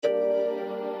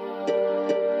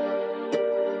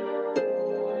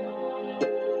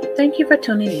Thank you for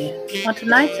tuning in. On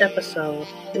tonight's episode,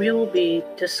 we will be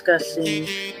discussing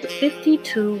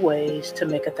 52 ways to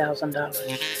make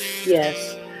 $1,000.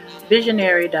 Yes,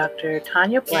 visionary Dr.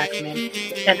 Tanya Blackman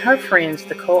and her friends,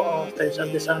 the co-authors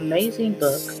of this amazing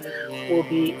book, will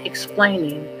be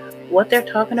explaining what they're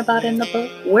talking about in the book,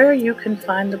 where you can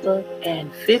find the book,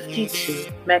 and 52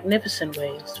 magnificent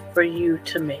ways for you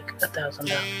to make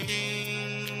 $1,000.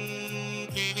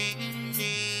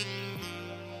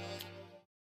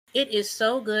 It is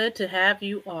so good to have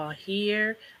you all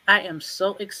here. I am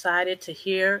so excited to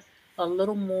hear a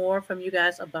little more from you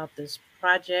guys about this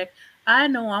project. I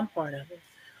know I'm part of it,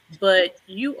 but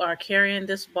you are carrying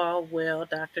this ball well,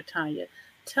 Dr. Tanya.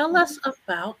 Tell us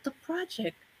about the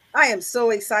project. I am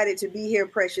so excited to be here,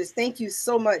 Precious. Thank you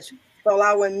so much for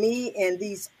allowing me and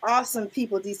these awesome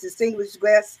people, these distinguished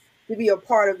guests, to be a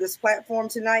part of this platform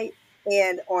tonight.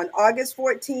 And on August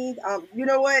 14th, you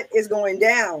know what is going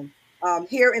down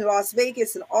here in Las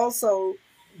Vegas and also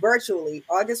virtually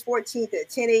August 14th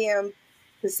at 10 a.m.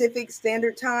 Pacific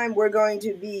Standard Time. We're going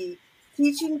to be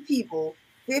teaching people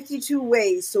 52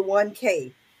 ways to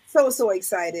 1K. So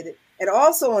excited. And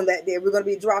also on that day, we're going to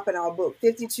be dropping our book,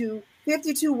 52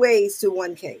 ways to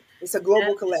 1K. It's a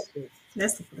global collective.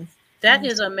 That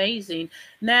is amazing.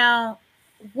 Now,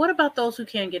 what about those who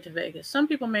can't get to Vegas? Some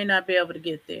people may not be able to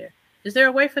get there. Is there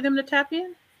a way for them to tap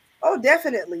in? Oh,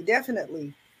 definitely.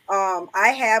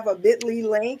 I have a Bitly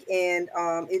link, and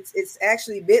it's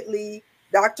actually Bitly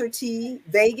Dr. T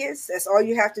Vegas. That's all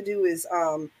you have to do is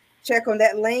check on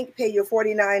that link, pay your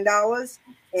 $49,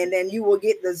 and then you will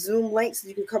get the Zoom link, so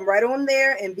you can come right on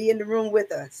there and be in the room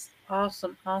with us.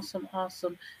 Awesome.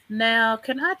 Now,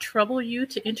 can I trouble you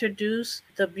to introduce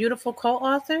the beautiful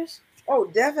co-authors? Oh,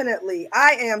 definitely.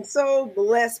 I am so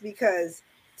blessed because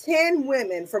 10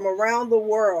 women from around the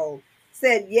world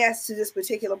said yes to this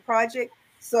particular project.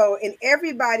 So, and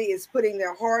everybody is putting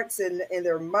their hearts and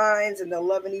their minds and their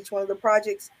love in each one of the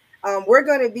projects. We're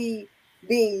going to be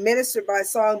being ministered by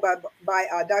song by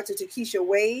Dr. Takesha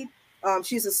Wade.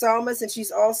 She's a psalmist and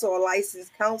she's also a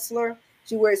licensed counselor.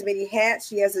 She wears many hats.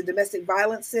 She has a domestic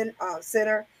violence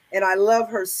center, and I love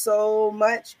her so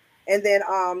much. And then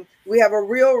we have a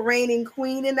real reigning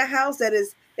queen in the house. That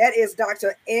is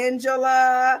Dr.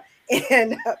 Angela,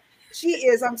 and she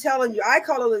is. I'm telling you, I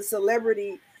call her the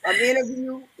celebrity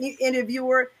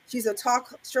interviewer. She's a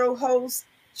talk show host.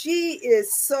 She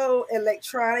is so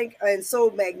electronic and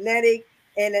so magnetic,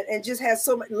 and just has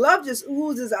so much love. Just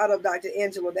oozes out of Dr.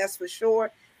 Angela. That's for sure.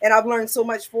 And I've learned so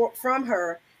much from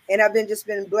her, and I've been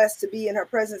blessed to be in her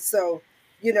presence. So,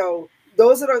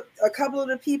 those are a couple of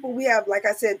the people we have. Like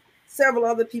I said, several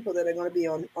other people that are going to be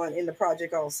on in the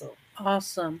project also.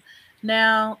 Awesome.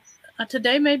 Now,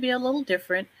 today may be a little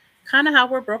different. Kind of how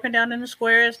we're broken down in the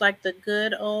squares, like the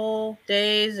good old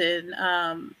days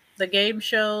and the game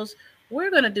shows. We're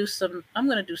going to do some. I'm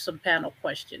going to do some panel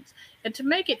questions, and to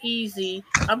make it easy,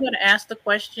 I'm going to ask the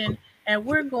question, and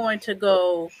we're going to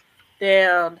go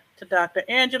down to Dr.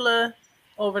 Angela,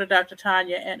 over to Dr.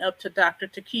 Tanya, and up to Dr.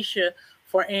 Takesha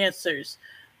for answers.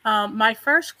 My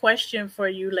first question for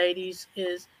you ladies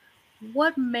is,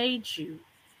 what made you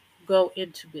go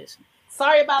into business?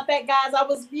 Sorry about that, guys. I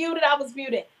was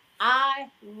muted. I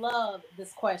love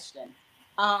this question.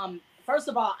 First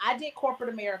of all, I did corporate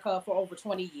America for over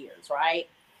 20 years, right?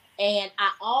 And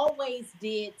I always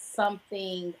did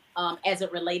something as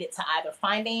it related to either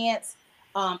finance,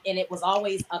 and it was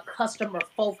always a customer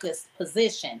focused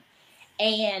position.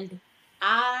 And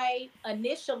I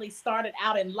initially started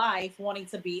out in life wanting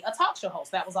to be a talk show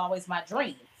host. That was always my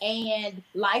dream. And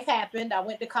life happened. I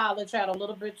went to college, had a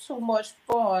little bit too much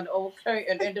fun, okay,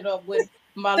 and ended up with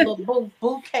my little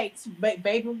boo cakes,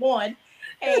 baby one.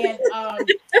 And,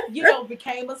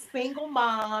 became a single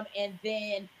mom. And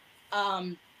then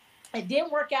it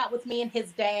didn't work out with me and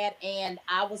his dad. And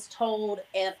I was told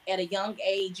at a young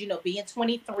age, being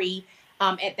 23,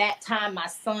 at that time, my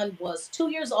son was 2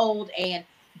 years old, and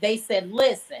they said,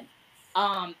 listen,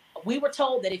 we were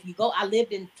told that if you go, I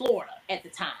lived in Florida at the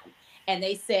time, and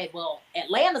they said, well,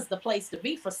 Atlanta's the place to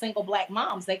be for single Black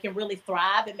moms. They can really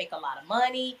thrive and make a lot of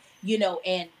money,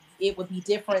 and it would be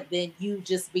different than you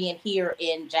just being here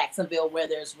in Jacksonville where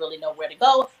there's really nowhere to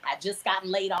go. I just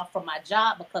gotten laid off from my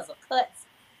job because of cuts.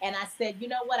 And I said, you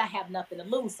know what? I have nothing to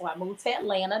lose. So I moved to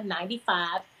Atlanta,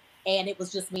 95. And it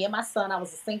was just me and my son. I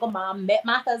was a single mom, met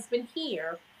my husband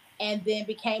here, and then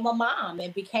became a mom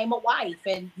and became a wife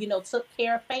and, took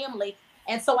care of family.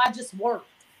 And so I just worked.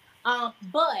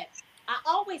 But I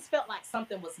always felt like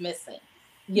something was missing,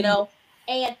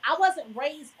 and I wasn't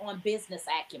raised on business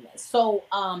acumen. So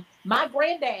my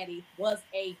granddaddy was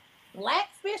a Black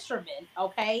fisherman,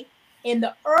 okay? In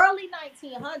the early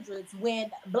 1900s,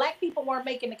 when black people weren't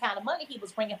making the kind of money he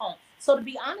was bringing home. So to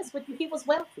be honest with you, he was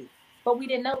wealthy, but we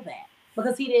didn't know that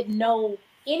because he didn't know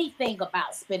anything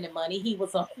about spending money. He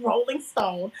was a rolling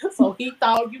stone, so he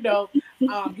thought,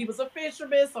 he was a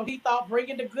fisherman, so he thought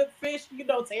bringing the good fish,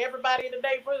 to everybody in the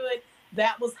neighborhood,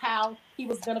 that was how he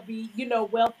was going to be,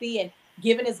 wealthy and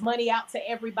giving his money out to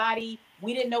everybody.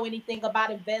 We didn't know anything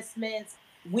about investments.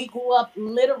 We grew up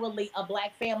literally a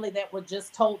black family that were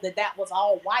just told that that was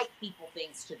all white people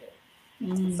things to do.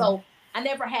 Mm. So I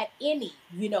never had any,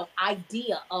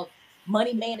 idea of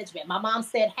money management. My mom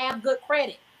said, have good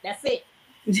credit. That's it.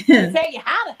 She didn't tell you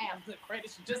how to have good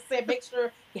credit. She just said, make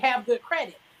sure you have good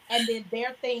credit. And then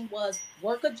their thing was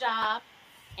work a job.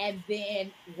 And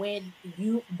then when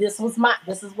this is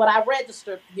what I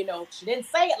registered, she didn't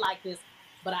say it like this,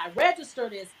 but I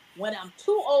registered this when I'm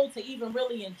too old to even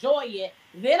really enjoy it,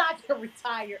 then I can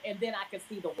retire and then I can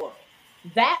see the world.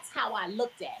 That's how I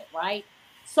looked at it, right?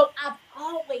 So I've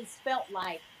always felt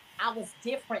like I was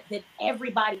different than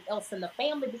everybody else in the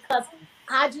family because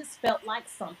I just felt like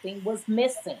something was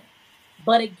missing.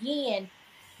 But again,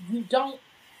 you don't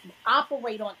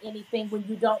operate on anything when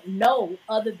you don't know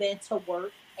other than to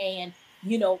work and,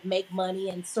 make money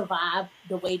and survive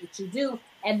the way that you do.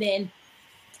 And then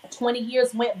 20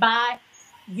 years went by.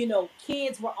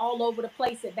 Kids were all over the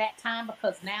place at that time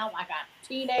because now I got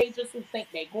teenagers who think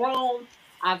they grown.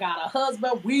 I got a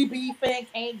husband, we beefing,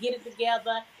 can't get it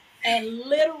together. And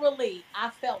literally, I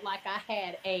felt like I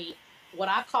had what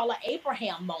I call an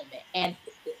Abraham moment. And,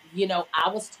 I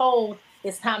was told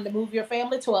it's time to move your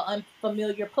family to an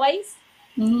unfamiliar place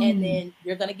and Mm. then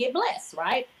you're going to get blessed,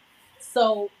 right?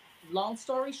 So, long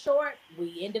story short,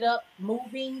 we ended up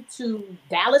moving to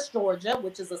Dallas, Georgia,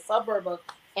 which is a suburb of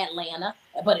Atlanta,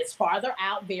 but it's farther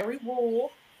out, very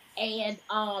rural. And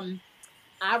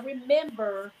I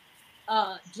remember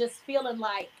just feeling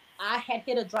like I had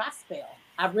hit a dry spell.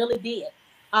 I really did.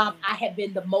 I had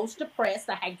been the most depressed.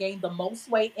 I had gained the most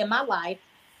weight in my life.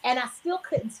 And I still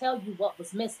couldn't tell you what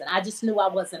was missing. I just knew I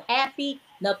wasn't happy.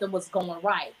 Nothing was going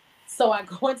right. So I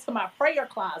go into my prayer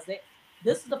closet.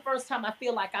 This is the first time I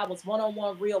feel like I was one on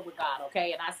one real with God.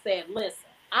 Okay. And I said, listen,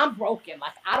 I'm broken.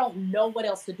 Like, I don't know what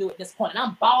else to do at this point. And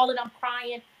I'm bawling, I'm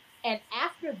crying. And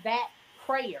after that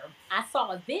prayer, I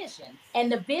saw a vision.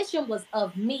 And the vision was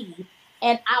of me,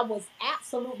 and I was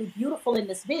absolutely beautiful in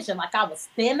this vision. Like, I was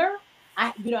thinner.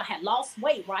 I had lost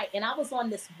weight, right? And I was on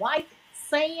this white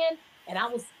sand and I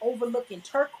was overlooking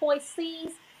turquoise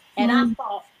seas. And I Mm.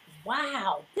 thought,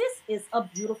 wow, this is a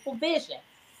beautiful vision.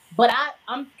 But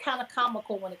I'm kind of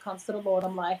comical when it comes to the Lord.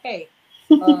 I'm like, hey,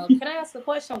 can I ask a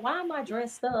question? Why am I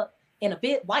dressed up in a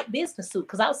bit white business suit?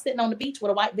 Because I was sitting on the beach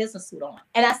with a white business suit on.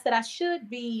 And I said, I should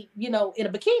be, in a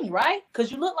bikini, right?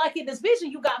 Because you look like in this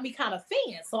vision, you got me kind of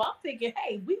thin. So I'm thinking,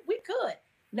 hey, we could.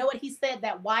 You know what he said?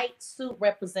 That white suit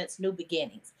represents new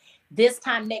beginnings. This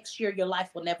time next year, your life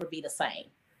will never be the same.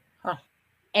 Huh.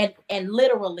 And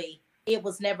literally, it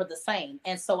was never the same.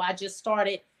 And so I just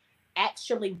started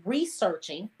actually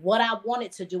researching what I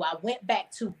wanted to do. I went back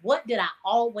to what did I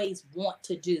always want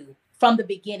to do from the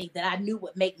beginning that I knew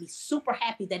would make me super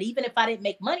happy, that even if I didn't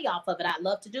make money off of it, I'd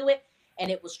love to do it. And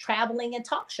it was traveling and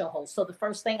talk show host. So the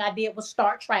first thing I did was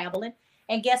start traveling.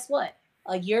 And guess what?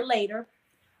 A year later,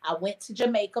 I went to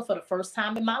Jamaica for the first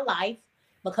time in my life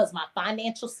because my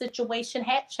financial situation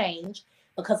had changed,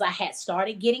 because I had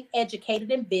started getting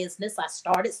educated in business. I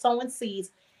started sowing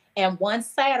seeds. And one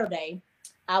Saturday,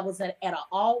 I was at an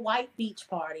all white beach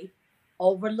party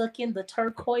overlooking the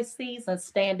turquoise seas and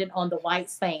standing on the white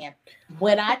sand.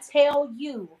 When I tell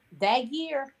you that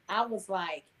year, I was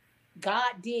like,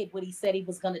 God did what he said he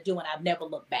was going to do, and I've never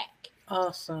looked back.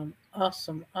 Awesome.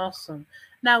 Awesome. Awesome.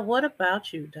 Now, what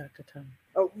about you, Dr. Tom?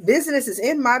 Oh, business is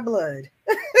in my blood.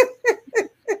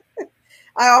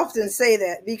 I often say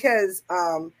that because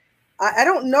I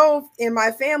don't know in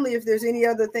my family if there's any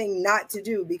other thing not to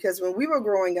do, because when we were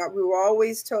growing up, we were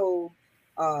always told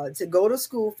to go to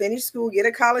school, finish school, get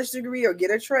a college degree or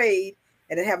get a trade,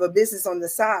 and then have a business on the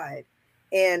side.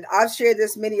 And I've shared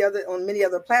this on many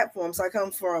other platforms. I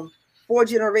come from four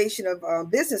generation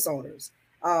of business owners.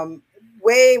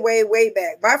 Way, way, way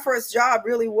back. My first job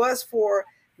really was for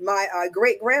my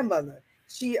great grandmother.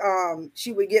 She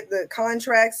would get the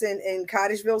contracts in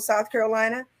Cottageville, South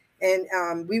Carolina,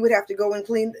 and we would have to go and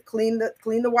clean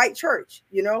the white church.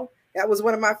 That was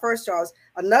one of my first jobs.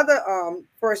 Another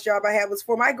first job I had was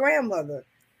for my grandmother.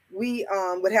 We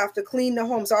would have to clean the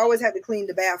home, so I always had to clean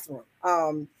the bathroom.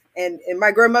 And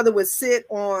my grandmother would sit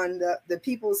on the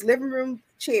people's living room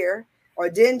chair or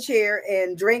den chair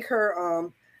and drink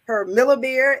her her Miller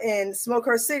beer and smoke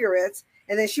her cigarettes,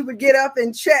 and then she would get up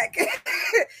and check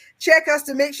us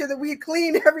to make sure that we had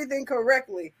cleaned everything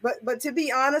correctly. But to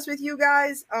be honest with you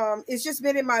guys, it's just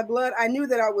been in my blood. I knew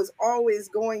that I was always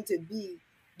going to be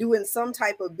doing some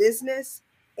type of business,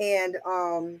 and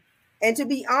and to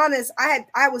be honest,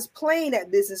 I was playing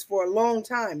at business for a long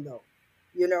time though,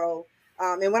 you know.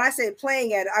 And when I say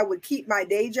playing at it, I would keep my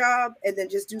day job and then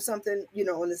just do something,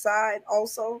 on the side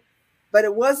also. But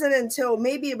it wasn't until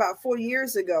maybe about 4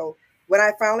 years ago when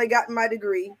I finally got my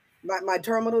degree, my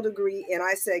terminal degree, and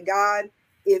I said, God,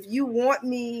 if you want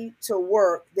me to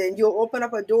work, then you'll open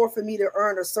up a door for me to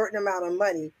earn a certain amount of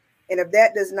money. And if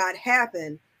that does not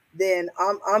happen, then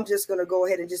I'm just going to go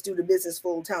ahead and just do the business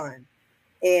full time.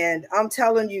 And I'm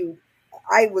telling you,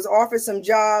 I was offered some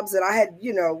jobs that I had,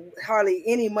 hardly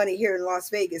any money here in Las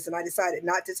Vegas, and I decided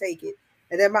not to take it.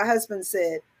 And then my husband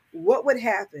said, what would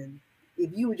happen if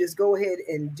you would just go ahead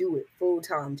and do it full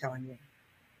time, Tanya?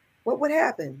 What would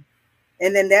happen?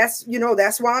 And then that's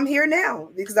why I'm here now,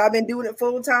 because I've been doing it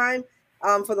full time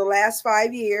for the last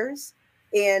 5 years.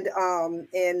 And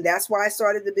that's why I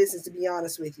started the business, to be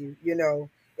honest with you.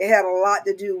 It had a lot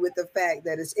to do with the fact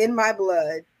that it's in my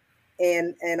blood,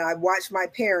 and I watched my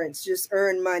parents just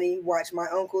earn money, watch my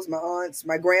uncles, my aunts,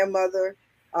 my grandmother,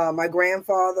 my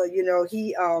grandfather.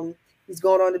 He's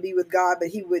going on to be with God, but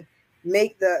he would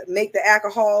make the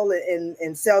alcohol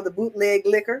and sell the bootleg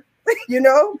liquor. He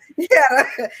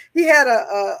had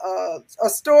a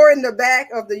store in the back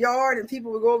of the yard, and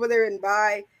people would go over there and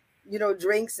buy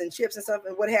drinks and chips and stuff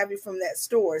and what have you from that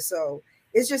store. So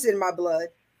it's just in my blood.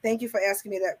 Thank you for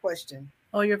asking me that question.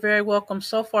 Oh, you're very welcome.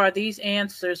 So far, these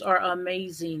answers are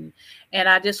amazing. And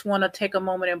I just want to take a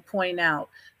moment and point out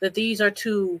that these are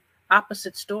two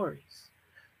opposite stories.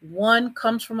 One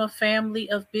comes from a family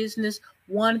of business,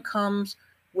 one comes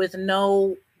with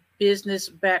no business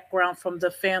background from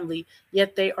the family,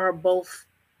 yet they are both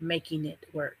making it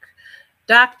work.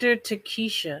 Dr.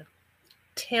 Takesha,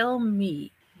 tell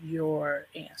me your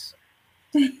answer.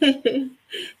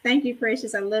 Thank you,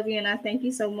 Precious. I love you, and I thank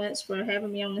you so much for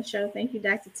having me on the show. Thank you,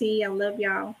 Dr. T. I love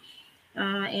y'all,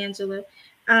 Angela.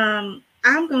 I'm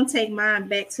gonna take mine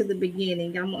back to the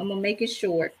beginning. I'm gonna make it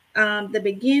short. The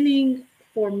beginning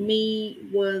for me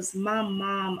was my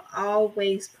mom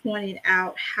always pointed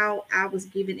out how I was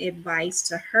giving advice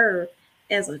to her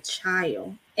as a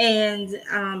child, and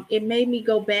it made me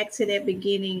go back to that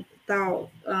beginning thought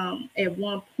at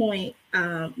one point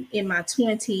in my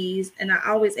 20s, and I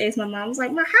always asked my mom, I was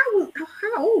like, "Ma,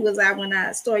 how old was I when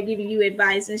I started giving you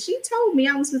advice?" And she told me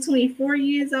I was between 4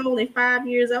 years old and 5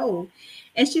 years old,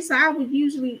 and she said I would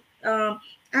usually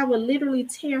I would literally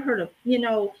tell her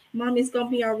to, Mom, it's gonna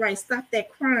be all right. Stop that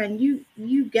crying.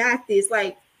 You got this.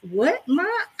 Like, what, Ma?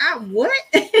 I what?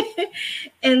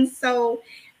 And so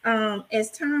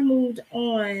as time moved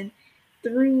on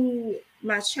through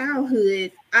my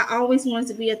childhood, I always wanted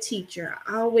to be a teacher.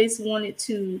 I always wanted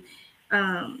to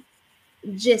um,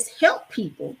 just help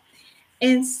people.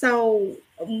 And so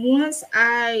once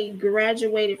I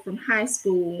graduated from high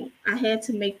school, I had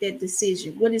to make that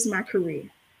decision. What is my career?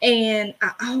 And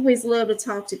I always love to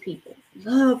talk to people.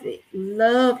 Love it.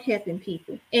 Love helping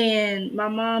people. And my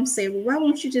mom said, well, why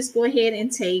won't you just go ahead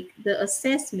and take the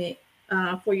assessment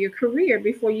for your career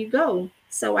before you go?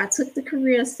 So I took the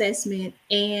career assessment,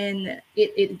 and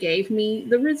it gave me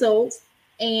the results.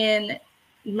 And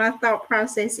my thought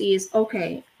process is,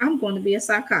 okay, I'm going to be a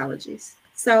psychologist.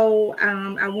 So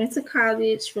I went to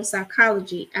college for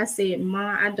psychology. I said,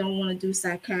 Ma, I don't want to do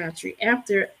psychiatry.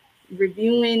 After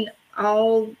reviewing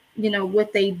all,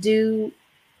 what they do,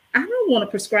 I don't want to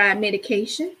prescribe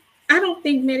medication. I don't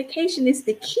think medication is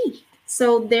the key.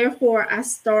 So therefore I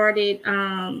started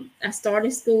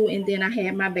school, and then I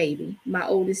had my baby, my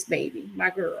oldest baby, my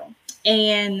girl.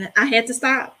 And I had to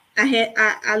stop.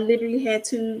 I literally had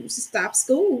to stop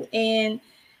school and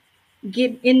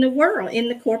get in the world, in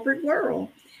the corporate world.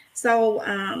 So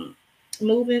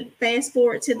moving fast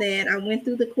forward to that, I went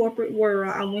through the corporate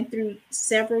world. I went through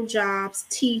several jobs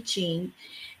teaching.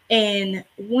 And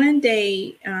one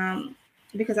day,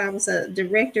 because I was a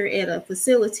director at a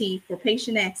facility for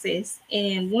patient access,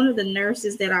 and one of the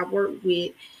nurses that I worked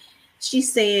with, she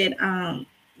said,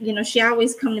 she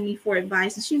always come to me for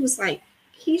advice, and she was like,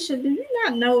 Keisha, do you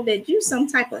not know that you some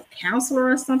type of counselor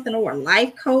or something, or a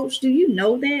life coach? Do you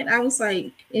know that? I was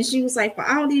like, and she was like, for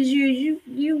all these years,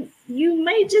 you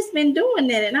may just been doing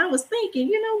that. And I was thinking,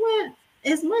 you know what?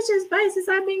 As much advice as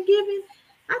I've been giving,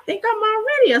 I think I'm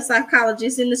already a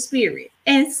psychologist in the spirit.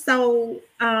 And so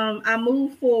I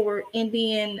moved forward, and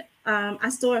then I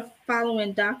started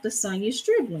following Dr. Sonia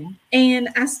Stribling. And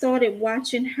I started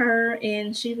watching her,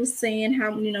 and she was saying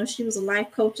how, she was a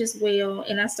life coach as well.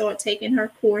 And I started taking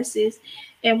her courses.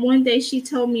 And one day she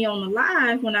told me on the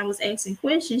live when I was asking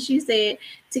questions, she said,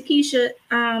 Takesha,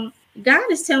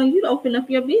 God is telling you to open up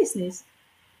your business.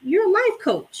 You're a life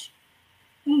coach.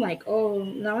 I'm like, oh,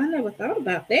 no, I never thought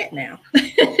about that now.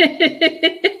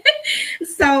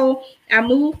 So I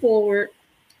moved forward,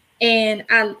 and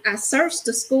I searched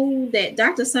the school that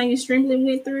Dr. Sonia Strimbley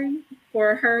went through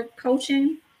for her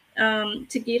coaching,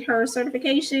 to get her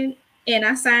certification, and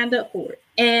I signed up for it.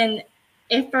 And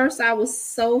at first, I was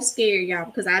so scared, y'all,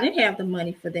 because I didn't have the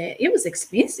money for that. It was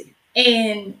expensive.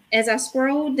 And as I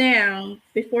scrolled down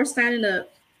before signing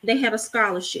up, they had a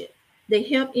scholarship. They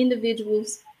help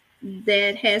individuals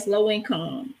that has low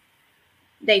income.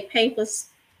 They pay for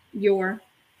your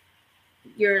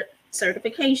your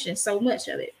certification, so much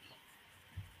of it.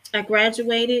 I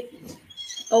graduated,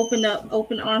 opened up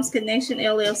Open Arms Connection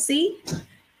LLC.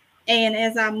 And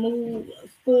as I moved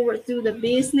forward through the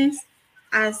business,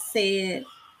 I said,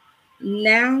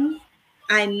 now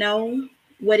I know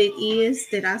what it is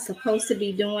that I'm supposed to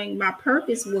be doing. My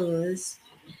purpose was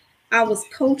I was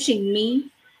coaching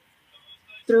me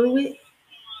through it.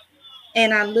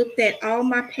 And I looked at all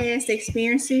my past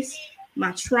experiences,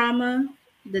 my trauma,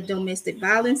 the domestic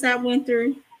violence I went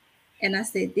through, and I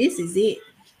said, this is it.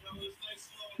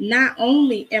 Not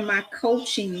only am I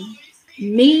coaching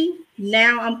me,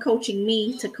 now I'm coaching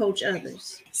me to coach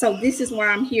others. So this is why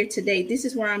I'm here today. This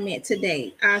is where I'm at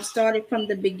today. I started from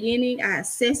the beginning. I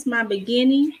assessed my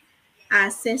beginning, I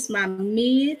assessed my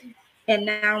mid, and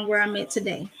now I'm where I'm at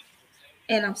today.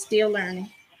 And I'm still learning,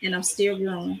 and I'm still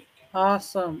growing.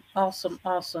 Awesome, awesome,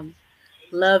 awesome.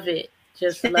 Love it.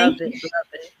 Just Thank love you. it. Love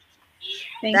it.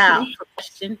 Thank you. Now, for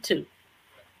question two,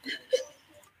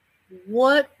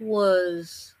 what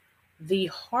was the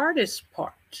hardest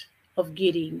part of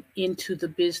getting into the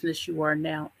business you are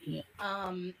now in?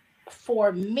 Um,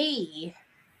 for me,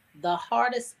 the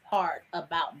hardest part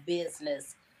about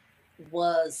business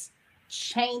was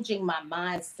changing my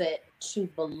mindset to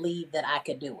believe that I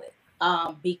could do it.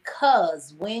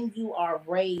 Because when you are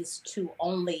raised to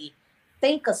only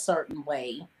think a certain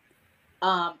way,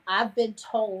 I've been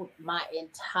told my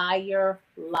entire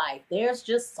life, there's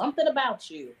just something about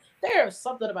you. There's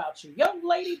something about you. Young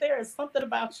lady, there is something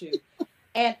about you.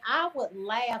 And I would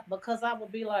laugh because I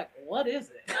would be like, what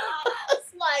is it?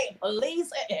 It's like,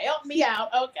 please help me out,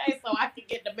 okay, so I can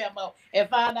get the memo and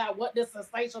find out what this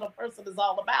sensational person is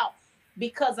all about.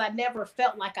 Because I never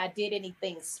felt like I did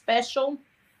anything special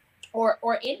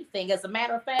or anything. As a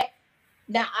matter of fact,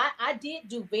 now I did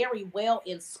do very well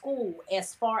in school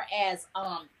as far as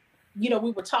we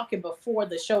were talking before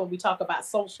the show and we talk about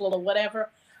social or whatever.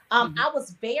 Mhm. I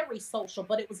was very social,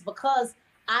 but it was because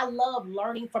I love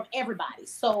learning from everybody.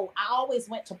 So I always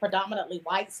went to predominantly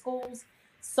white schools.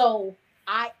 So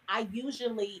I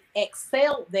usually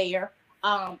excelled there.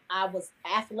 I was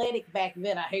athletic back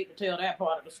then. I hate to tell that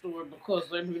part of the story because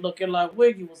they be looking like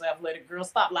Wiggy was athletic. Girl,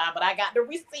 stop lying. But I got the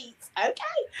receipts.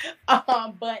 Okay.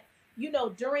 But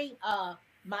during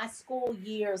my school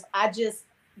years, I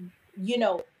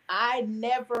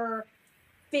never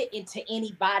fit into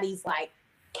anybody's like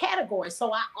category.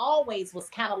 So I always was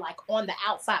kind of like on the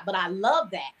outside, but I love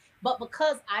that. But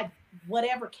because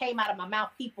whatever came out of my mouth,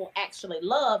 people actually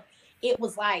loved, it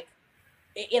was like,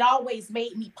 it always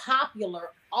made me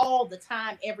popular all the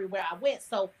time, everywhere I went.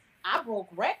 So I broke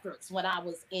records when I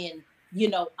was in,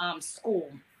 school.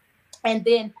 And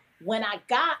then when I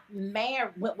got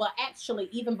married, well, actually,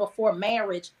 even before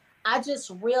marriage, I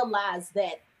just realized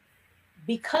that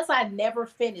because I never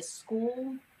finished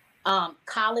school,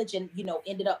 college, and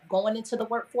ended up going into the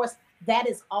workforce, that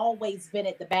has always been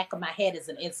at the back of my head as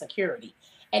an insecurity.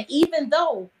 And even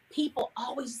though people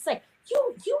always say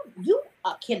you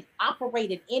can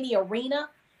operate in any arena,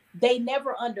 they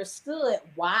never understood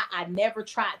why I never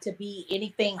tried to be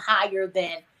anything higher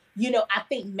than I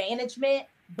think management.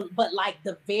 But like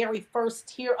the very first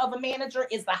tier of a manager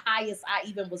is the highest I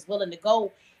even was willing to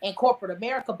go in corporate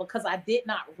America, because I did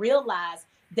not realize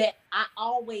that I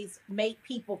always made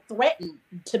people threaten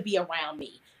to be around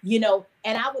me,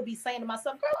 and I would be saying to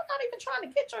myself, girl, I'm not even trying to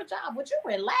get your job. Would you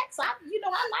relax? I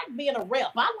like being a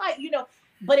rep. I like,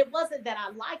 but it wasn't that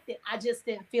I liked it. I just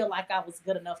didn't feel like I was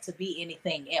good enough to be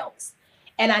anything else.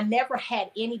 And I never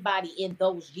had anybody in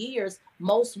those years.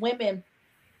 Most women,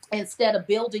 instead of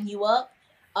building you up,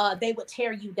 they would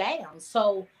tear you down.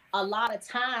 So a lot of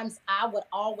times I would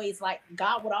always like,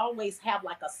 God would always have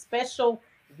like a special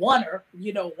oneer,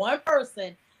 one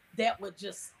person that would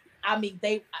just, I mean,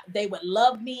 they would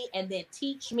love me and then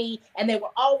teach me, and they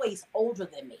were always older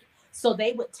than me. So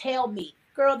they would tell me,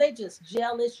 girl, they just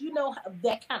jealous. You know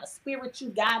that kind of spirit you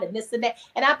got and this and that.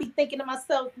 And I'd be thinking to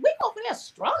myself, we over there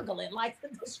struggling. Like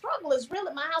the struggle is real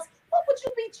in my house. What would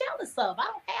you be jealous of? I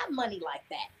don't have money like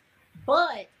that.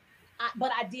 But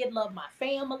but I did love my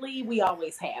family. We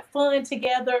always had fun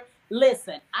together.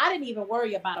 Listen, I didn't even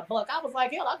worry about a buck. I was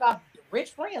like, hell, I got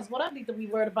rich friends. What I need to be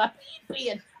worried about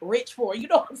being rich for? You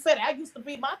know what I'm saying? That used to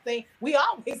be my thing. We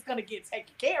always gonna get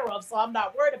taken care of, so I'm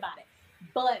not worried about it.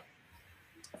 But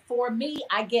for me,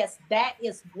 I guess that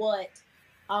is what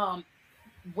um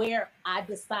where I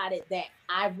decided that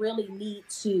I really need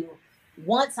to,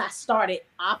 once I started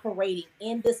operating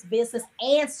in this business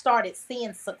and started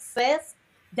seeing success,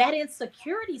 that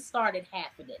insecurity started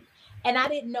happening. And I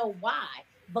didn't know why,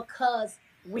 because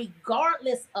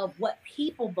regardless of what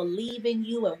people believe in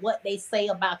you and what they say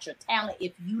about your talent,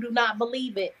 if you do not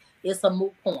believe it, it's a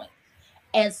moot point.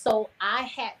 And so I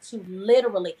had to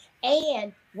literally,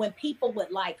 and when people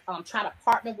would like try to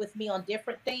partner with me on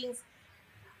different things,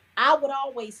 I would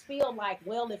always feel like,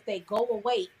 well, if they go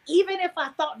away, even if I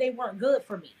thought they weren't good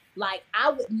for me, like I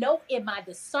would know in my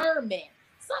discernment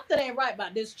something ain't right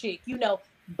about this chick, you know.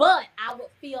 But I would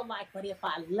feel like, but if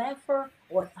I left her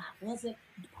or if I wasn't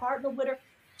partnered with her,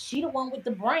 she the one with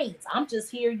the brains. I'm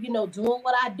just here, you know, doing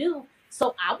what I do.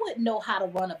 So I wouldn't know how to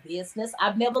run a business.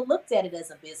 I've never looked at it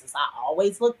as a business. I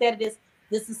always looked at it as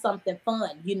this is something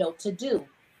fun, you know, to do.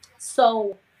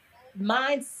 So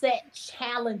mindset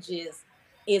challenges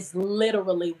is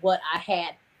literally what I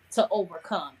had to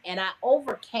overcome. And I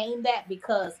overcame that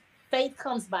because faith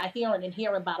comes by hearing and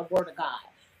hearing by the word of God.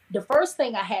 The first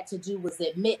thing I had to do was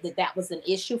admit that that was an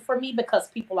issue for me, because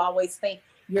people always think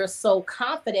you're so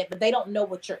confident, but they don't know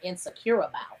what you're insecure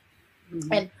about.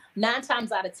 Mm-hmm. And 9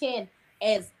 times out of 10,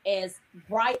 as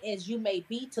bright as you may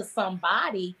be to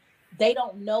somebody, they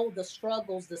don't know the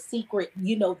struggles, the secret,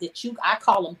 you know, that you, I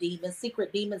call them demons,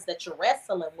 secret demons that you're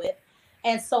wrestling with.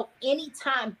 And so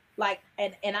anytime, like,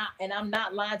 and I'm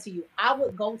not lying to you, I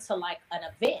would go to like an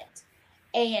event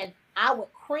and I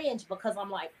would cringe because I'm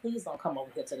like, please don't come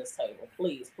over here to this table,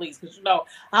 please, please, because you know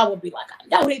I would be like, I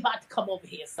know they about to come over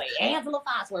here and say Angela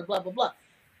Foxworth, blah blah blah,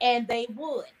 and they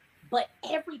would. But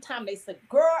every time they said,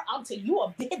 "Girl, I'm telling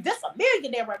you, this a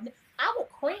millionaire," right now, I would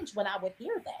cringe when I would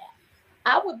hear that.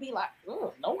 I would be like,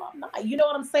 "Oh no, I'm not." You know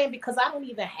what I'm saying? Because I don't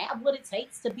even have what it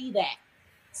takes to be that.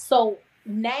 So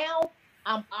now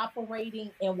I'm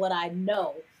operating in what I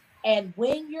know. And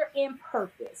when you're in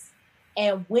purpose,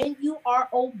 and when you are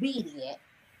obedient,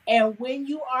 and when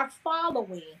you are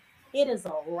following, it is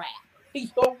a wrap.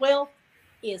 Your wealth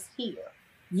is here,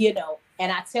 you know.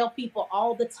 And I tell people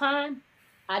all the time,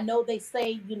 I know they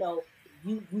say, you know,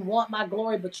 you want my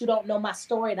glory, but you don't know my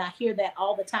story. And I hear that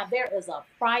all the time. There is a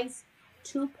price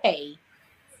to pay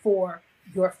for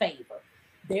your favor.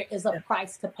 There is a Yeah.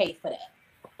 price to pay for that.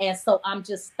 And so I'm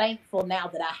just thankful now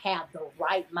that I have the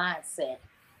right mindset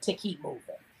to keep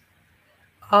moving.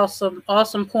 Awesome,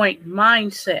 awesome point.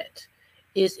 Mindset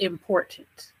is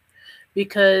important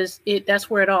because it that's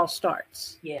where it all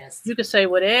starts. Yes. You can say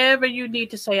whatever you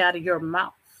need to say out of your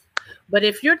mouth. But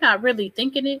if you're not really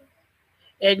thinking it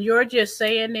and you're just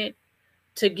saying it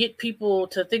to get people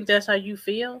to think that's how you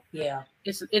feel, Yeah.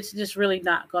 it's just really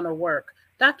not going to work.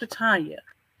 Dr. Tanya,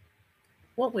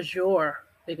 what was your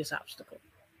biggest obstacle?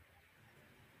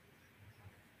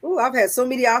 Ooh, I've had so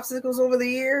many obstacles over the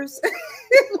years.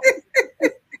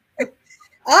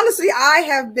 Honestly, I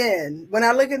have been, when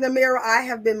I look in the mirror, I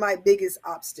have been my biggest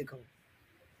obstacle.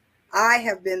 I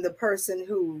have been the person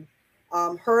who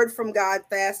heard from God,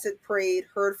 fasted, prayed,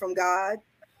 heard from God,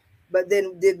 but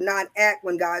then did not act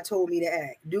when God told me to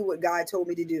act, do what God told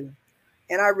me to do.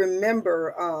 And I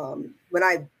remember when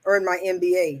I earned my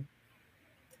MBA,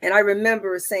 and I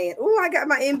remember saying, "Oh, I got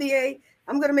my MBA.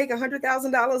 I'm going to make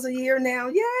 $100,000 a year now.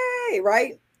 Yay!"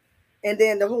 Right? And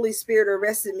then the Holy Spirit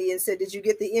arrested me and said, "Did you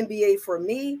get the MBA for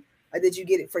me, or did you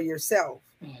get it for yourself?"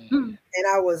 Mm. Hmm. And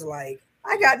I was like,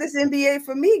 "I got this MBA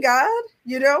for me, God.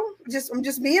 You know, I'm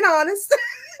just being honest."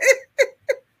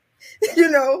 you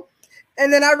know.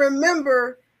 And then I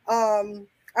remember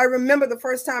the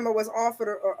first time I was offered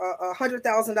a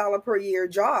 $100,000 per year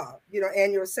job,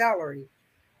 annual salary,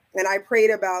 and I prayed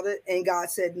about it, and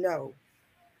God said no.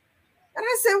 And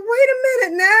I said, "Wait a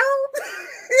minute now."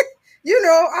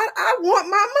 I want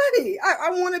my money.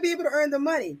 I want to be able to earn the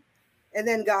money. And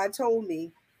then God told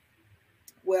me,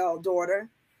 "Well, daughter,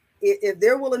 if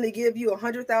they're willing to give you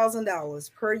 $100,000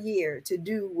 per year to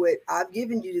do what I've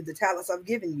given you, the talents I've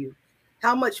given you,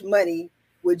 how much money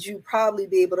would you probably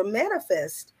be able to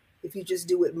manifest if you just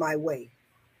do it my way?"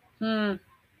 Hmm.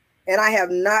 and I have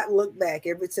not looked back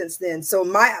ever since then. So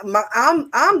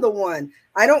I'm the one.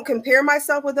 I don't compare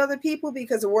myself with other people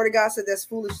because the word of God said that's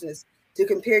foolishness to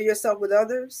compare yourself with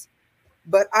others.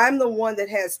 But I'm the one that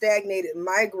has stagnated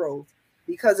my growth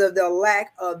because of the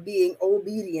lack of being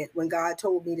obedient when God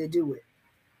told me to do it.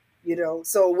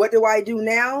 So what do I do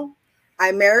now?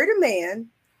 I married a man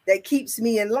that keeps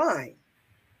me in line.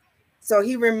 So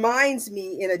he reminds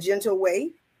me in a gentle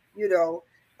way, you know,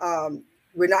 um,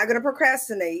 we're not going to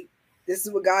procrastinate. This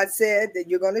is what God said that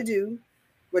you're going to do.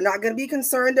 We're not going to be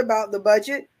concerned about the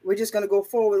budget. We're just going to go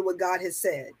forward with what God has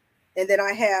said. And then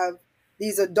I have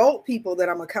these adult people that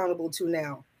I'm accountable to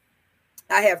now.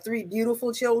 I have 3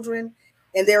 beautiful children,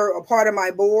 and they're a part of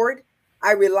my board.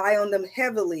 I rely on them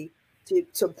heavily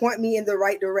to point me in the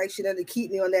right direction and to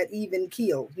keep me on that even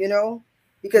keel.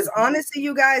 Because Mhm. honestly,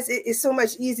 you guys, it's so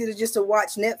much easier to just to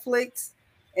watch Netflix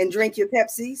and drink your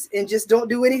Pepsis and just don't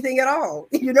do anything at all.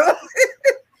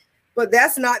 But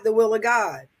that's not the will of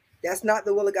God. That's not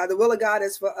the will of God. The will of God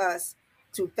is for us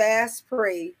to fast,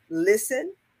 pray,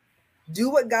 listen, do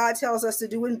what God tells us to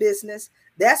do in business.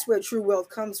 That's where true wealth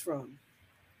comes from.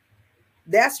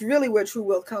 That's really where true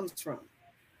wealth comes from.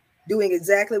 Doing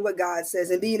exactly what God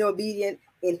says and being obedient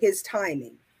in his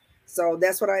timing. So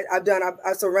that's what I've done.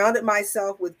 I've surrounded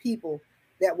myself with people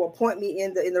that will point me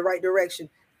in the right direction.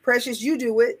 Precious, you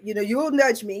do it. You'll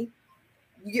nudge me.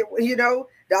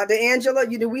 Dr. Angela,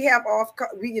 we have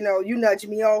you nudge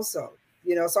me also.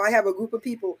 So I have a group of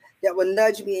people that will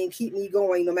nudge me and keep me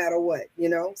going no matter what.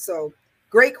 So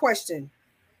great question.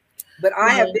 But I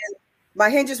have Well, been, my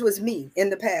hinges was me in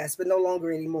the past, but no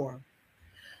longer anymore.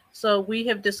 so we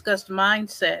have discussed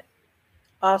mindset.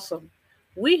 Awesome.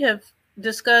 We have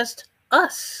discussed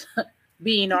us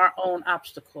being our own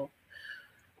obstacle.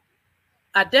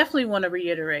 I definitely want to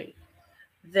reiterate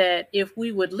that if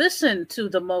we would listen to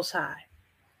the Most High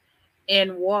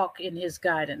and walk in his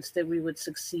guidance, that we would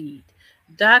succeed.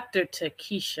 Dr.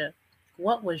 Takesha,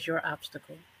 what was your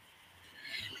obstacle?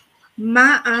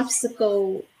 My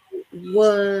obstacle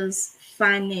was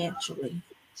financially.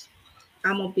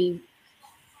 I'm going to be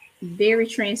very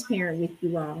transparent with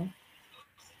you all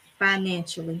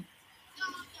financially.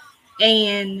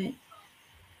 And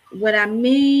what I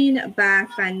mean by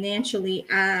financially,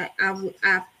 I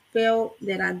felt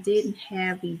that I didn't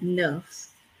have enough.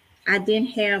 I didn't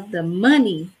have the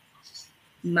money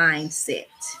mindset,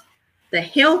 the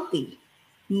healthy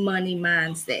money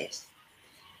mindset,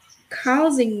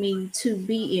 causing me to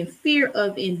be in fear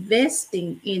of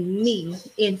investing in me,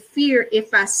 in fear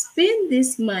if I spend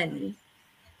this money,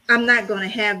 I'm not going to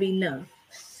have enough.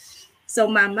 So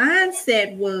my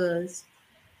mindset was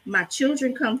my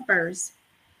children come first.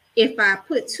 If I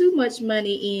put too much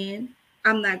money in,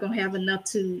 I'm not going to have enough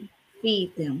to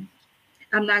feed them.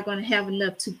 I'm not going to have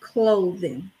enough to clothe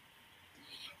them.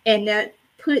 And that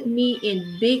put me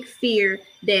in big fear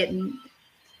that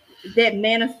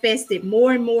manifested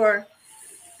more and more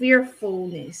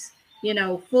fearfulness,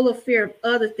 full of fear of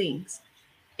other things.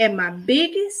 And my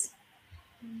biggest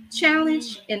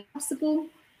challenge and obstacle,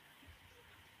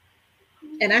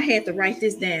 and I had to write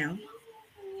this down,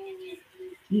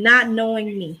 not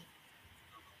knowing me.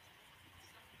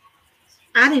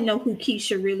 I didn't know who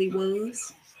Keisha really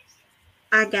was.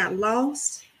 I got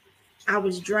lost. I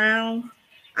was drowned.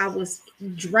 I was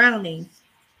drowning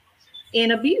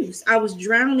in abuse. I was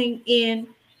drowning in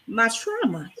my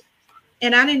trauma.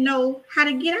 And I didn't know how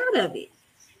to get out of it.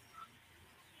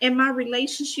 And my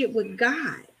relationship with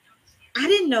God, I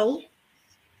didn't know.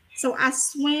 So I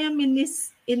swam in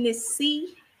this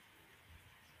sea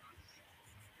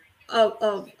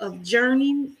of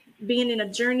journey, being in a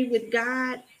journey with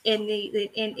God, and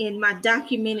and my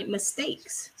documented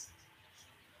mistakes.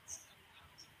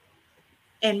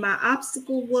 And my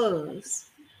obstacle was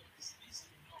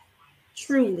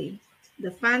truly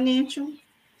the financial,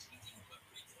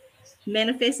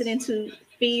 manifested into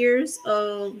fears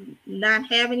of not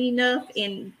having enough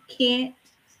and can't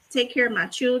take care of my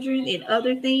children and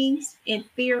other things, and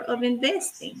fear of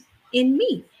investing in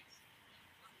me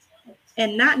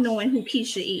and not knowing who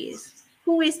Keisha is.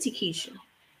 Who is Takesha?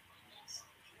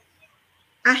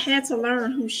 I had to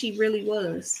learn who she really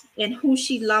was and who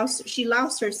she lost. She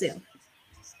lost herself.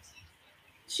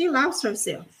 She lost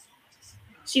herself.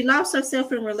 She lost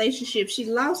herself in relationships. She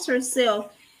lost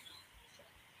herself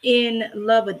in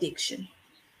love addiction.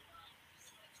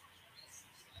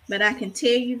 But I can tell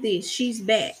you this, she's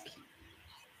back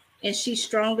and she's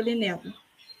stronger than ever.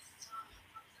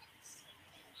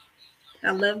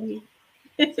 I love you.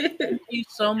 Thank you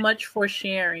so much for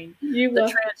sharing. You The are.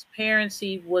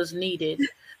 transparency was needed.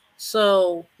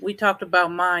 So, we talked about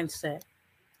mindset,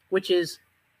 which is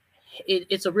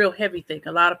It's a real heavy thing.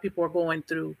 A lot of people are going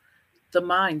through the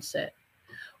mindset.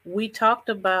 We talked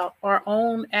about our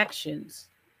own actions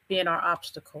being our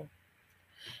obstacle.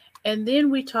 And then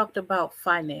we talked about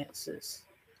finances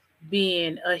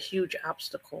being a huge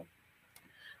obstacle.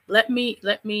 Let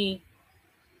me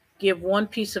give one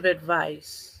piece of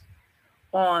advice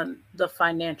on the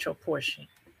financial portion.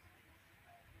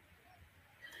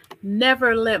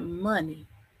 Never let money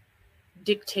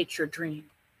dictate your dream.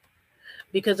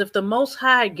 Because if the Most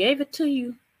High gave it to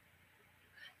you,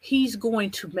 He's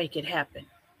going to make it happen.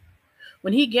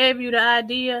 When He gave you the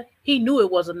idea, He knew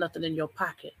it wasn't nothing in your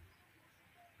pocket.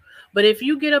 But if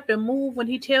you get up and move when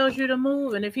He tells you to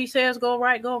move, and if He says go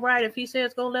right, go right, if He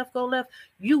says go left,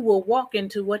 you will walk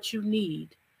into what you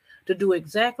need to do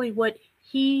exactly what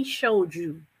He showed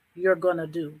you you're going to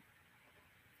do.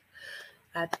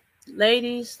 I,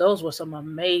 Ladies, those were some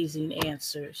amazing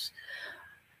answers.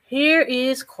 Here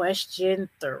is question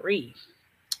 3.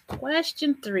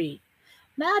 Question 3.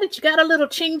 Now that you got a little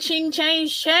ching ching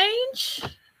change,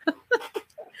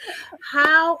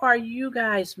 how are you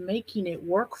guys making it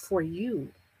work for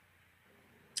you?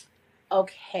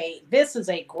 Okay, this is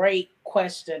a great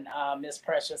question, Miss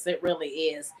Precious. It really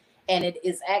is. And it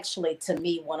is actually, to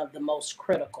me, one of the most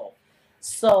critical.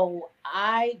 So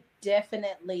I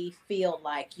definitely feel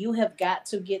like you have got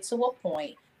to get to a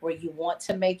point where you want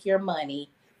to make your money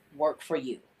work for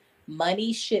you.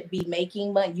 Money should be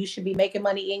making money. You should be making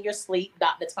money in your sleep.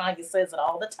 Dr. Tanya says it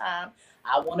all the time.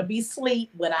 I want to be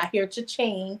sleep when I hear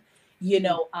cha-ching,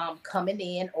 coming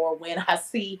in, or when I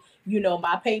see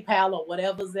my PayPal or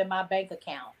whatever's in my bank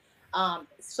account.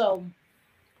 So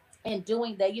in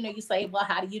doing that, you say, well,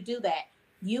 how do you do that?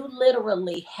 You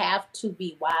literally have to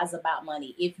be wise about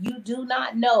money. If you do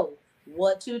not know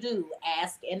what to do,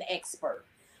 ask an expert.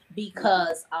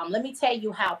 Because let me tell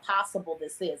you how possible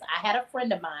this is. I had a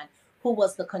friend of mine who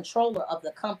was the controller of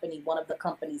the company, one of the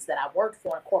companies that I worked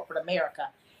for in corporate America.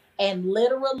 And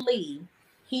literally,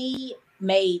 he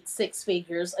made six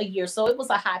figures a year. So it was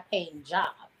a high paying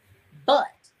job. But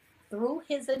through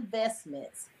his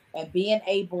investments and being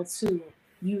able to,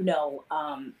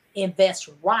 invest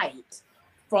right,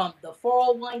 from the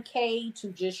 401k to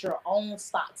just your own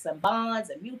stocks and bonds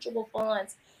and mutual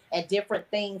funds and different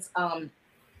things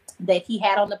that he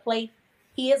had on the plate.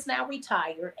 He is now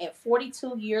retired at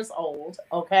 42 years old,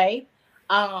 okay,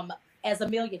 um, as a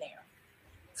millionaire.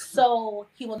 So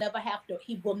he will never have to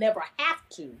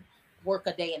work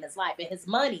a day in his life. And his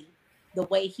money, the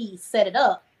way he set it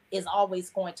up, is always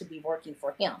going to be working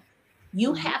for him.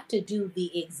 You Mhm. have to do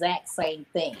the exact same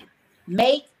thing.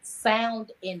 Make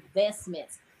sound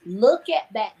investments. Look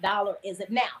at that dollar. Is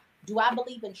it now? Do I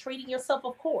believe in treating yourself?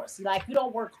 Of course. Like, you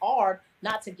don't work hard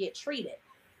not to get treated.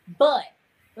 But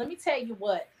let me tell you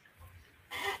what,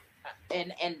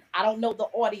 and I don't know the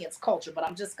audience culture, but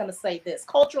I'm just gonna say this.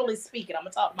 Culturally speaking, I'm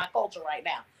gonna talk my culture right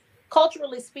now.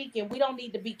 Culturally speaking, we don't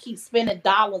need to be keep spending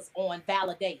dollars on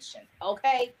validation.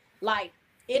 Okay? Like,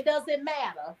 it doesn't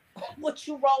matter what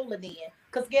you rolling in,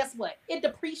 because guess what? It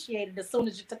depreciated as soon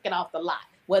as you took it off the lot.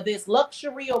 Whether it's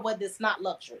luxury or whether it's not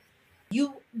luxury.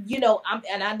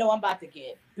 I know I'm about to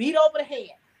get beat over the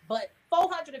head, but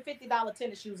 $450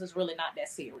 tennis shoes is really not that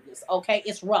serious. Okay?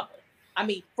 It's rubber. I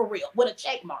mean, for real, with a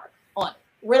check mark on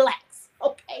it. Relax,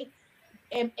 okay?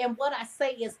 And what I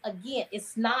say is, again,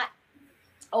 it's not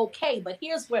okay, but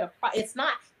here's where it's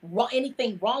not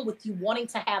anything wrong with you wanting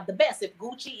to have the best. If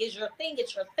Gucci is your thing,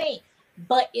 it's your thing.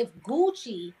 But if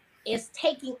Gucci is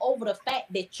taking over the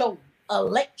fact that your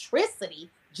electricity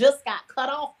just got cut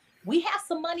off, we have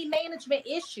some money management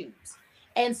issues.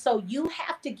 And so you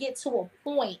have to get to a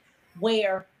point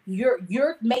where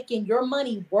you're making your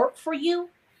money work for you,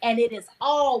 and it is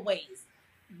always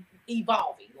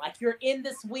evolving. Like, you're in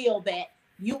this wheel that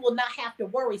you will not have to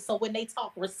worry. So when they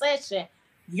talk recession,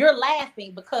 you're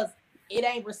laughing because it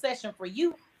ain't recession for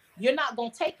you. You're not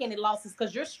going to take any losses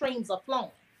because your streams are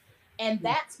flowing. And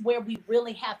that's where we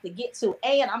really have to get to.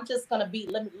 And I'm just going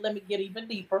to let me get even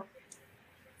deeper.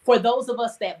 For those of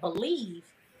us that believe,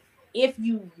 if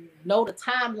you know the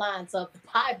timelines of the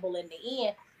Bible in the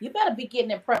end, you better be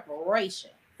getting in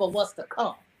preparation for what's to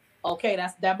come. Okay,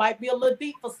 that might be a little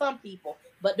deep for some people,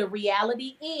 but the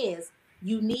reality is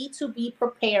you need to be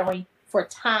preparing for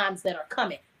times that are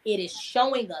coming. It is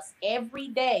showing us every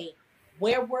day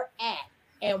where we're at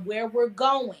and where we're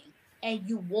going, and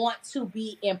you want to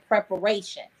be in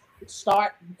preparation.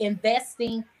 Start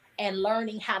investing and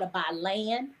learning how to buy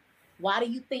land. Why do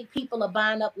you think people are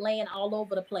buying up land all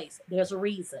over the place? There's a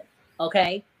reason,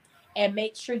 okay? And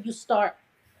make sure you start,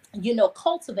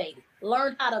 cultivating.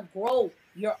 Learn how to grow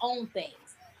your own things.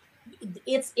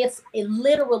 It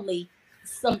literally.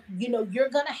 you're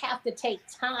going to have to take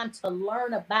time to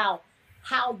learn about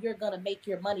how you're going to make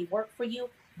your money work for you,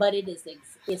 but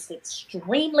it's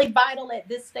extremely vital at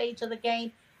this stage of the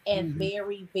game, and Hmm.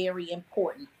 very, very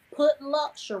important. Put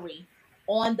luxury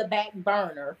on the back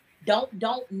burner.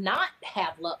 Don't not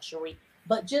have luxury,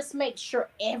 but just make sure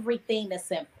everything that's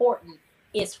important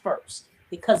is first,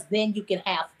 because then you can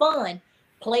have fun.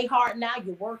 Play hard now,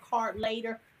 you work hard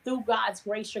later. Through God's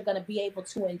grace, you're going to be able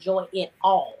to enjoy it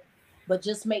all, but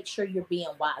just make sure you're being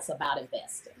wise about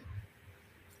investing.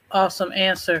 Awesome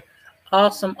answer.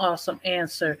 Awesome, awesome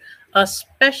answer.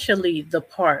 Especially the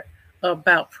part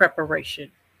about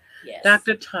preparation. Yes.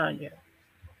 Dr. Tanya.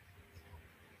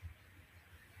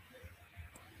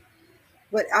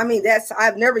 But I mean,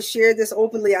 I've never shared this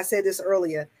openly. I said this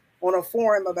earlier on a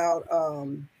forum about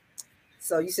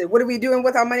so you said, what are we doing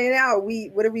with our money now?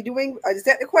 What are we doing? Is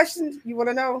that the question you want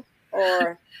to know?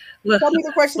 Or Well, tell me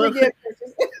the question well, again.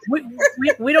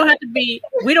 we don't have to be,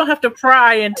 we don't have to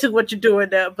pry into what you're doing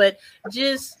now, but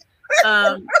just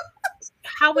um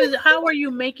how are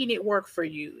you making it work for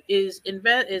you? Is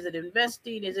it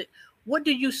investing? Is it, what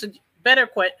do you better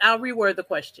question, I'll reword the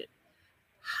question.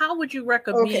 How would you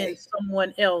recommend Okay.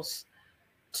 someone else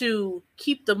to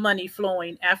keep the money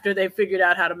flowing after they figured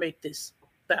out how to make this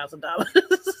 $1,000?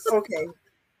 Okay.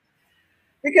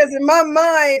 Because in my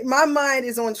mind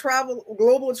is on travel,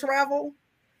 global travel.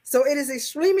 So it is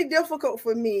extremely difficult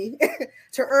for me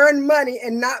to earn money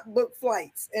and not book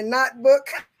flights and not book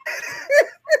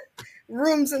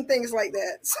rooms and things like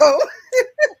that. So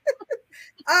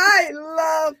I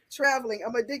love traveling.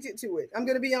 I'm addicted to it. I'm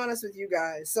going to be honest with you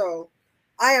guys. So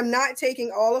I am not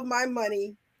taking all of my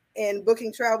money and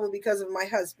booking travel because of my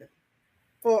husband.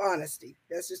 Full honesty.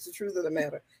 That's just the truth of the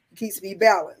matter. It keeps me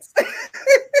balanced.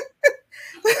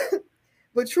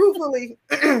 But truthfully,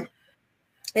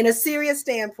 in a serious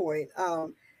standpoint,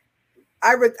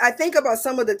 I think about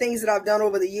some of the things that I've done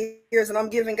over the years, and I'm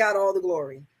giving God all the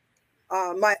glory.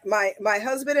 My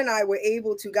husband and I were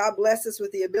able to, God bless us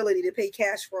with the ability to pay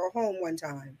cash for a home one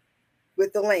time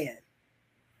with the land.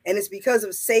 And it's because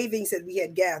of savings that we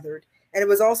had gathered. And it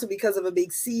was also because of a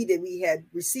big seed that we had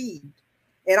received.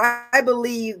 And I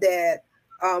believe that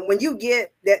when you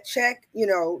get that check,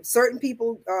 certain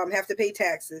people have to pay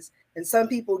taxes and some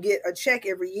people get a check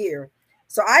every year.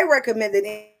 So I recommend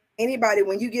that anybody,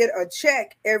 when you get a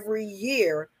check every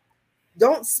year,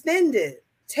 don't spend it.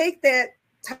 Take that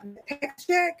tax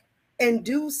check and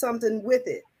do something with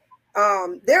it.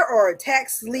 There are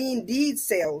tax lien deed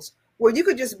sales where you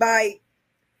could just buy,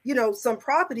 some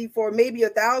property for maybe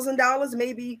 $1,000,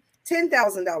 maybe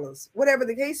 $10,000, whatever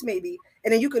the case may be,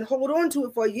 and then you can hold on to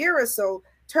it for a year or so.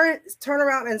 Turn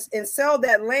around and sell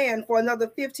that land for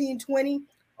another 15, 20,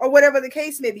 or whatever the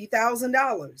case may be,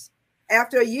 $1,000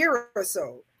 after a year or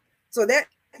so. So that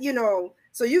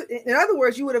so you, in other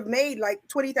words, you would have made like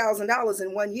 $20,000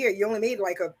 in 1 year. You only made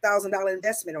like $1,000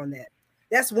 investment on that.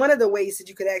 That's one of the ways that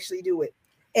you could actually do it.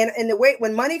 And the way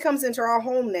when money comes into our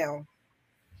home now,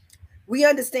 we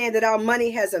understand that our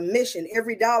money has a mission.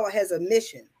 Every dollar has a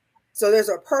mission. So there's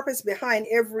a purpose behind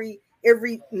every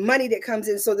money that comes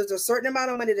in. So there's a certain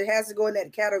amount of money that has to go in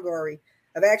that category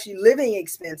of actually living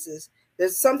expenses.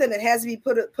 There's something that has to be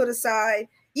put aside,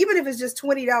 even if it's just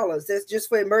 $20. That's just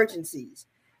for emergencies.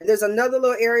 And there's another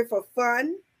little area for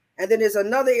fun, and then there's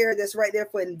another area that's right there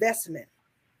for investment.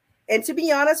 And to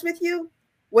be honest with you,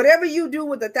 whatever you do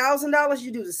with $1,000,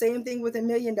 you do the same thing with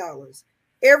 $1,000,000.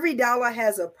 Every dollar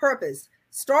has a purpose.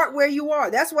 Start where you are.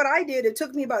 That's what I did. It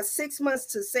took me about 6 months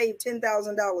to save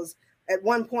 $10,000 at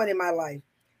one point in my life.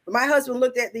 But my husband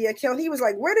looked at the account. He was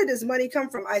like, "Where did this money come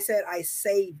from?" I said, "I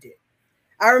saved it."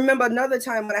 I remember another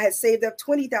time when I had saved up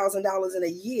 $20,000 in a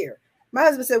year. My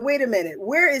husband said, "Wait a minute,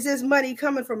 where is this money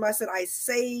coming from?" I said, "I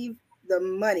saved the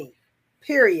money,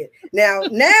 period." Now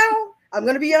I'm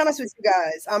going to be honest with you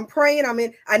guys. I'm praying.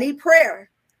 I need prayer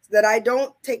so that I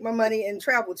don't take my money and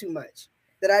travel too much,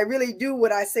 that I really do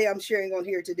what I say I'm sharing on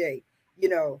here today.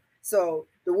 So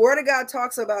the word of God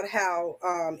talks about how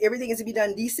everything is to be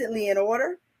done decently in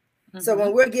order. So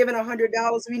when we're given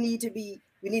 $100, we need to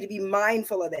be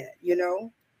mindful of that,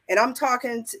 And I'm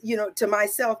talking to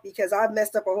myself because I've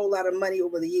messed up a whole lot of money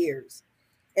over the years.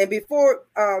 And before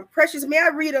Precious, may I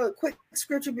read a quick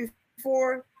scripture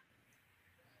before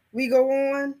we go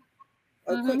on?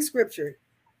 A quick scripture.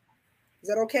 Is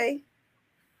that okay?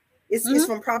 It's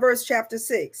from Proverbs chapter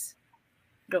 6.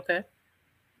 Okay.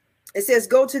 It says,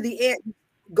 go to the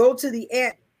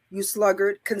ant, you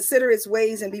sluggard, consider its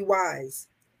ways and be wise.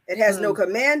 It has no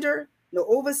commander, no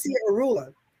overseer or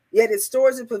ruler, yet it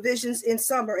stores its provisions in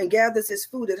summer and gathers its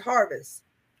food at harvest.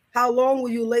 How long will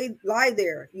you lie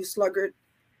there, you sluggard?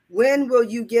 When will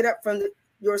you get up from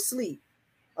your sleep,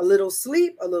 a little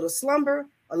slumber,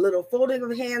 a little folding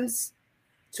of hands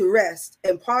to rest,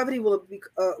 and poverty will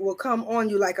come on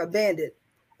you like a bandit,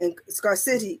 and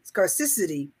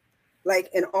scarcity like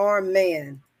an armed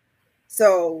man.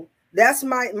 So that's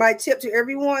my tip to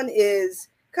everyone is,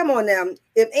 come on now,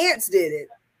 if ants did it,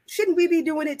 shouldn't we be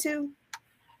doing it too?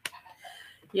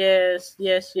 Yes,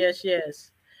 yes, yes,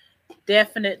 yes.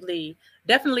 Definitely,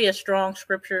 definitely a strong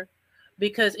scripture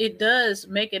because it does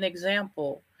make an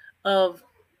example of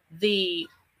the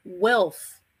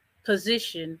wealth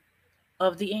position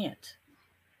of the ant.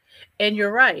 And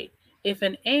you're right. If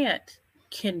an ant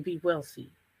can be wealthy,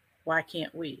 why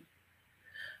can't we?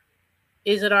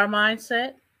 Is it our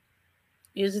mindset?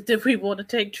 Is it that we want to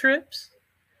take trips?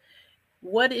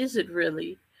 What is it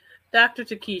really? Dr.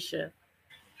 Takesha.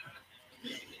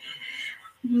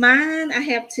 Mine, I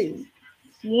have two.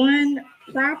 One,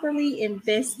 properly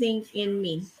investing in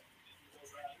me,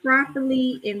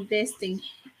 properly investing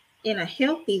in a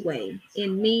healthy way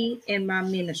in me and my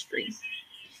ministry.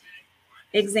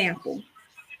 Example,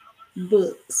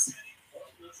 books.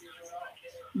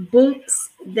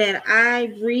 Books that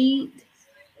I read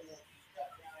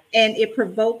and it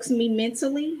provokes me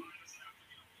mentally,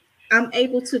 I'm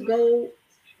able to go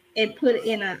and put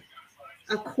in a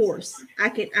course. I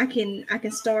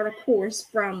can start a course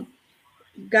from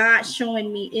God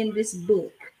showing me in this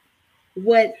book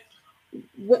what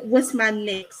what's my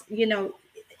next,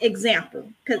 example.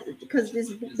 Because this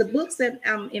the books that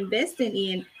I'm investing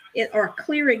in it are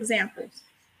clear examples.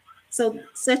 So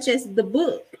such as the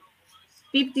book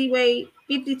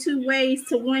 52 ways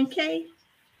to 1K,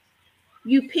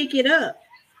 you pick it up,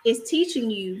 it's teaching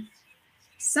you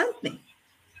something.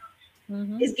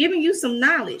 Hmm. It's giving you some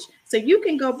knowledge. So you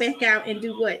can go back out and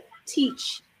do what?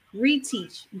 Teach,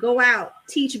 reteach, go out,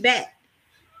 teach back.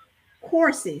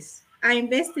 Courses. I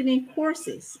invested in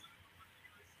courses.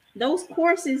 Those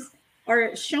courses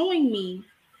are showing me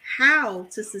how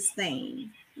to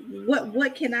sustain.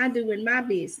 What can I do in my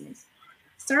business?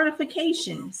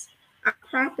 Certifications. I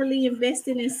properly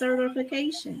invested in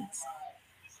certifications.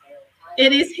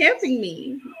 It is helping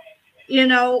me,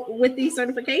 with these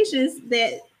certifications,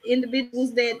 that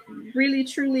individuals that really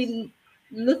truly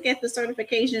look at the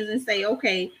certifications and say,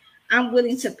 okay, I'm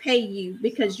willing to pay you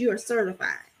because you are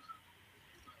certified.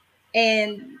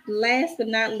 And last but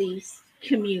not least,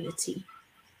 community.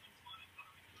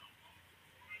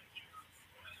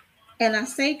 And I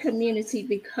say community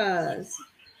because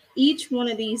each one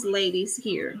of these ladies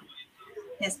here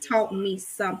has taught me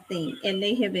something and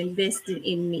they have invested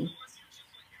in me.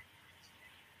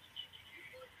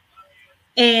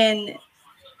 And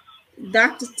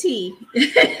Dr. T,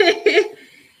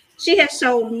 she has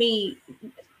showed me,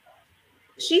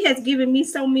 she has given me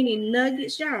so many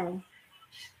nuggets, y'all.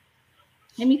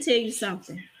 Let me tell you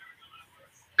something.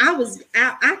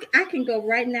 I can go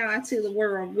right now out to the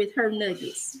world with her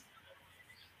nuggets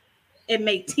and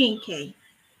make 10K.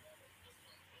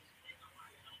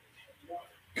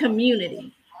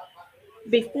 Community.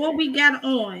 Before we got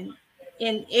on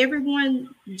and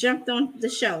everyone jumped on the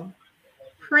show,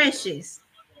 Precious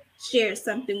shared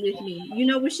something with me. You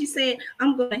know what she said?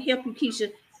 I'm going to help you,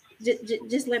 Keisha.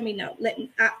 Just let me know.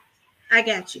 I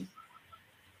got you.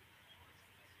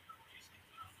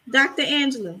 Dr.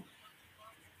 Angela,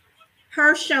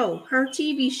 her show, her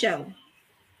TV show.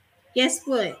 Guess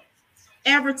what?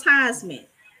 Advertisement,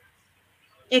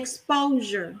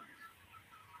 exposure,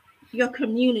 your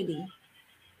community.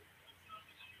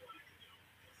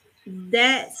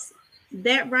 That's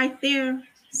that right there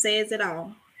says it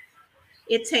all.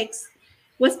 It takes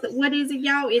what is it,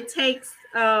 y'all? It takes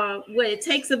it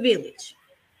takes a village.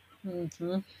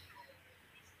 Hmm.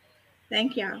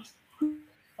 Thank y'all.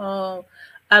 Oh,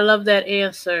 I love that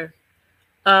answer.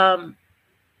 Um,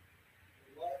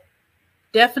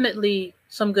 Definitely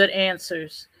some good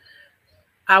answers.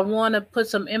 I want to put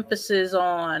some emphasis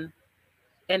on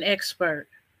an expert.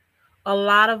 A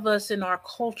lot of us in our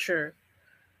culture,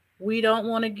 we don't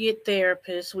want to get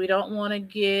therapists. We don't want to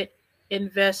get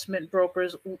investment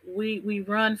brokers. We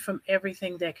run from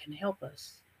everything that can help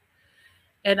us.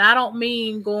 And I don't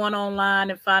mean going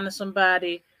online and finding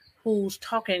somebody who's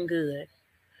talking good.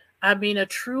 I mean a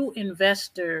true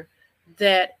investor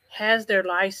that has their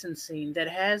licensing, that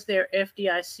has their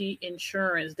FDIC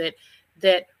insurance,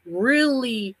 that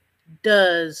really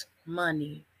does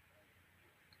money.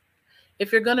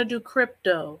 If you're going to do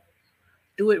crypto,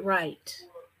 do it right.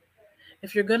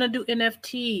 If you're going to do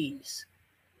NFTs,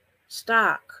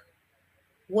 stock,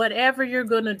 whatever you're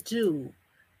going to do,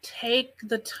 take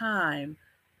the time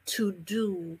to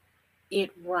do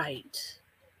it right.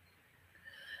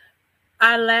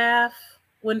 I laugh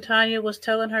when Tanya was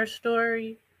telling her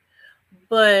story,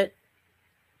 but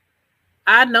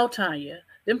I know Tanya.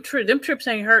 Them trips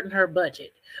ain't hurting her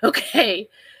budget. Okay,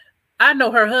 I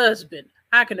know her husband.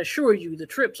 I can assure you the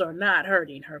trips are not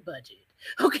hurting her budget.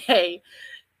 Okay,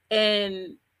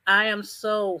 and I am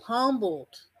so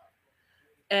humbled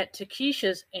at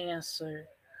Takesha's answer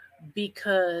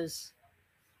because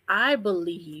I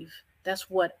believe that's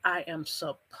what I am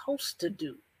supposed to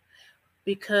do.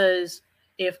 Because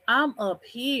if I'm up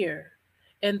here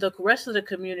and the rest of the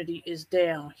community is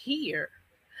down here,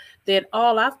 then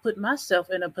all I've put myself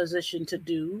in a position to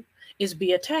do is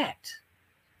be attacked.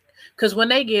 Because when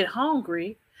they get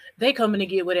hungry, they come in to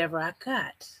get whatever I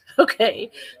got. Okay.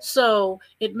 So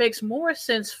it makes more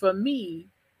sense for me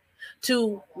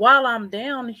to, while I'm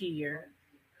down here,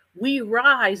 we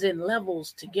rise in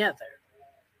levels together.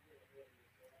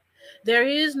 There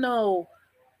is no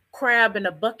crab in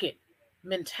a bucket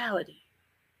mentality.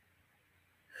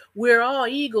 We're all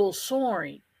eagles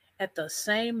soaring at the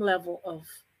same level of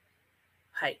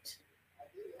height.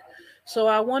 So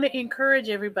I want to encourage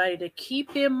everybody to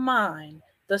keep in mind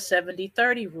the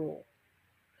 70-30 rule.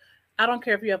 I don't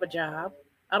care if you have a job.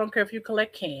 I don't care if you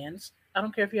collect cans. I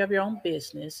don't care if you have your own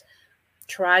business.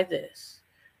 Try this.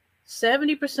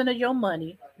 70% of your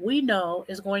money we know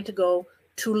is going to go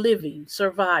to living,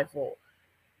 survival.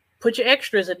 Put your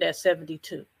extras in that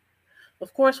 72.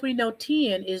 Of course, we know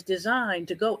 10 is designed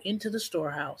to go into the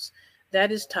storehouse.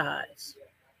 That is tithes.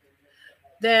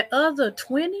 That other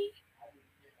 20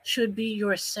 should be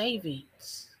your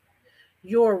savings,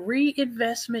 your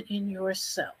reinvestment in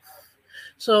yourself.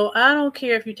 So I don't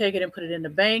care if you take it and put it in the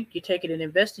bank, you take it and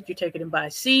invest it, you take it and buy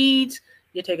seeds,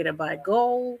 you take it and buy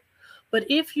gold. But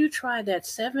if you try that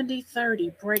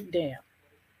 70-30 breakdown,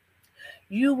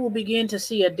 you will begin to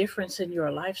see a difference in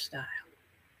your lifestyle.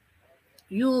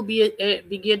 You will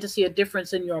begin to see a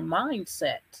difference in your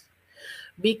mindset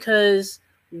because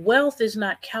wealth is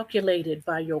not calculated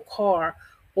by your car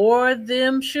or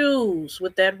them shoes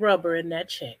with that rubber and that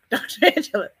check, Dr.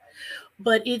 Angela.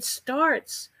 But it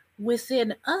starts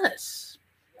within us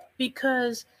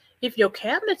because if your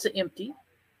cabinets are empty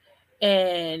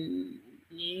and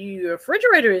your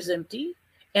refrigerator is empty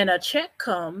and a check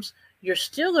comes, you're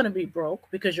still going to be broke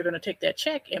because you're going to take that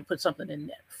check and put something in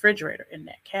that refrigerator, in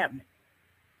that cabinet.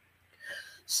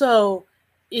 So,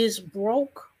 is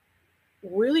broke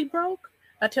really broke?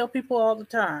 I tell people all the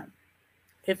time,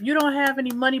 if you don't have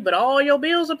any money but all your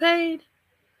bills are paid,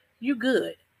 you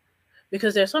good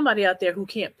because there's somebody out there who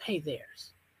can't pay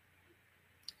theirs.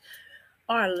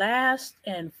 Our last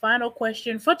and final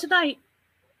question for tonight,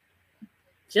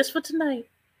 just for tonight,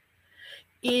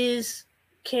 is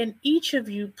can each of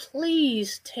you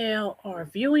please tell our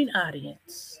viewing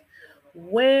audience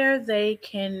where they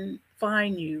can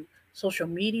find you, social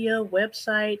media,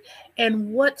 website,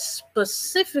 and what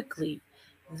specifically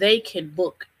they can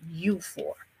book you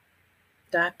for?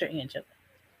 Dr. Angela.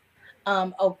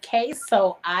 Okay,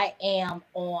 so I am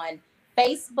on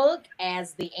Facebook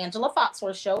as the Angela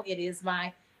Foxworth Show. It is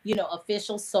my,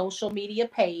 official social media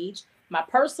page. My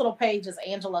personal page is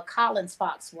Angela Collins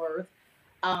Foxworth.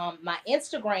 My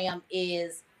Instagram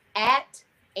is at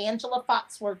Angela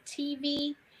Foxworth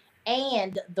TV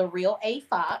and the real A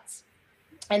Fox.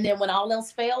 And then when all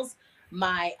else fails,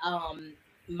 my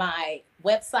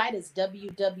website is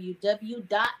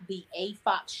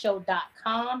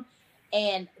www.theafoxshow.com,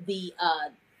 and the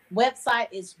website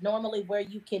is normally where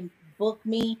you can book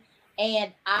me.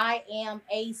 And I am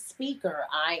a speaker.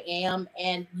 I am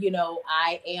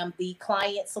the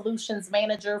client solutions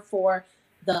manager for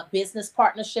the business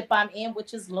partnership I'm in,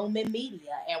 which is Lumen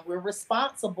Media, and we're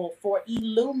responsible for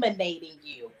illuminating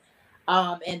you.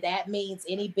 And that means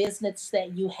any business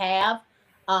that you have,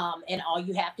 and all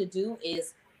you have to do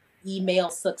is email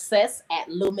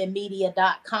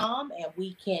success@lumenmedia.com, and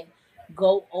we can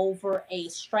go over a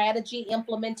strategy,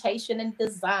 implementation, and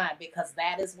design, because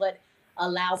that is what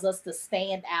allows us to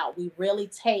stand out. We really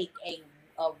take a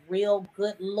real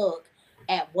good look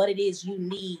at what it is you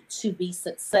need to be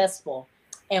successful.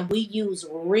 And we use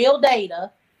real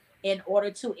data in order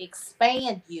to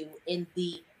expand you in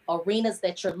the arenas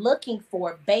that you're looking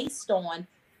for based on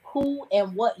who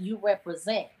and what you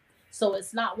represent. So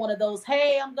it's not one of those,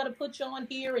 hey, I'm going to put you on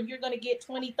here and you're going to get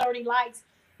 20, 30 likes.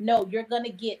 No, you're going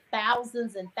to get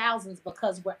thousands and thousands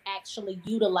because we're actually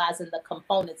utilizing the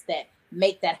components that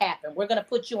make that happen. We're going to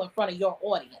put you in front of your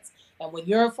audience. And when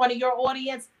you're in front of your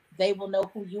audience, they will know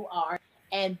who you are.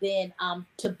 And then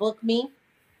to book me,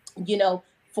 you know,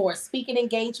 for speaking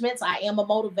engagements. I am a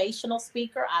motivational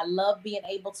speaker. I love being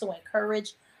able to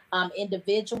encourage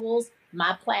individuals.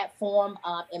 My platform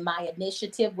and my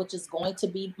initiative, which is going to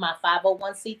be my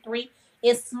 501c3,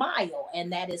 is SMILE,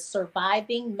 and that is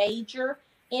surviving major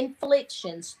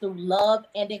inflictions through love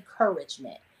and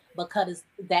encouragement. Because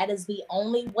that is the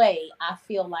only way I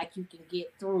feel like you can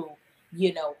get through,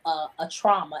 a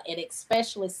trauma, and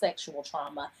especially sexual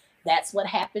trauma. That's what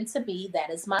happened to me. That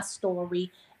is my story.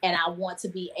 And I want to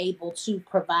be able to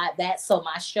provide that. So,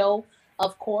 my show,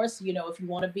 of course, if you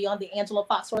want to be on the Angela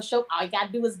Foxworth show, all you got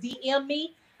to do is DM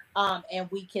me.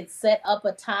 And we can set up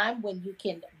a time when you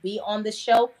can be on the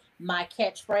show. My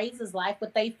catchphrase is life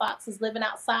with a fox is living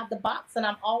outside the box, and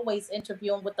I'm always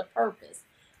interviewing with a purpose.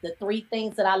 The three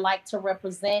things that I like to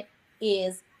represent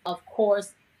is, of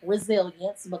course,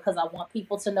 resilience, because I want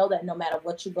people to know that no matter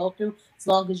what you go through, as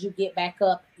long as you get back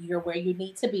up, you're where you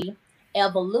need to be.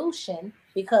 Evolution,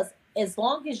 because as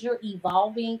long as you're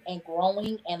evolving and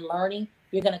growing and learning,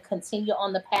 you're going to continue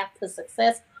on the path to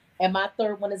success. And my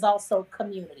third one is also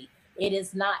community. It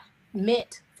is not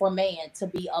meant for man to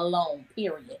be alone,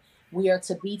 period. We are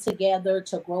to be together,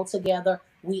 to grow together.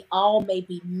 We all may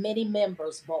be many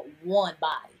members, but one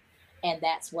body. And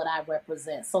that's what I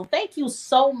represent. So thank you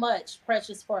so much,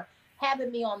 Precious, for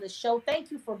having me on the show. Thank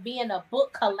you for being a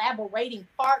book collaborating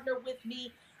partner with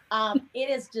me. It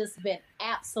has just been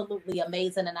absolutely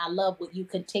amazing. And I love what you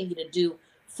continue to do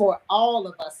for all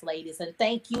of us, ladies. And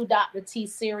thank you, Dr. T,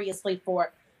 seriously,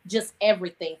 for just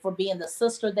everything, for being the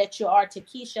sister that you are to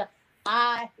Keisha.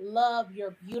 I love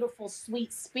your beautiful,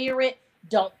 sweet spirit.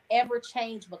 Don't ever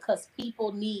change, because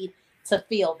people need to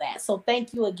feel that. So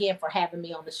thank you again for having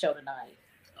me on the show tonight.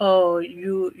 Oh,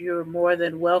 you're more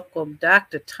than welcome,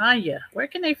 Dr. Tanya. Where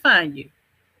can they find you?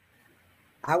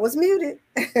 I was muted.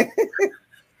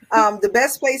 The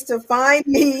best place to find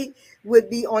me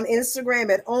would be on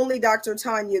Instagram at only Dr.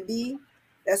 Tanya B.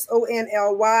 That's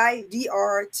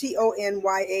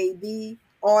ONLYDRTONYAB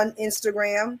on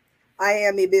Instagram. I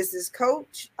am a business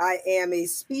coach. I am a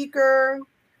speaker.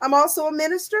 I'm also a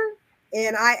minister.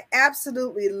 And I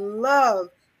absolutely love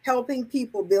helping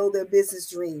people build their business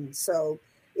dreams. So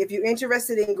if you're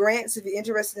interested in grants, if you're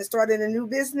interested in starting a new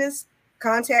business,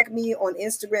 contact me on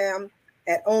Instagram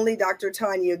at only Dr.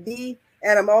 Tanya B.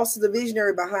 And I'm also the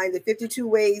visionary behind the 52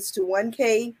 Ways to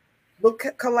 1K book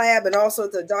collab, and also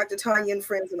the Dr. Tanya and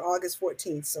Friends on August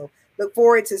 14th. So look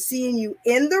forward to seeing you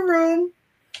in the room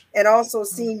and also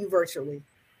seeing you virtually.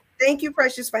 Thank you,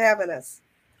 Precious, for having us.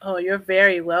 Oh, you're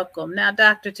very welcome. Now,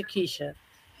 Dr. Takesha,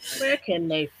 where can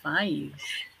they find you?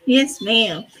 Yes,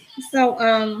 ma'am. So,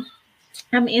 I'm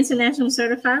an international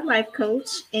certified life coach,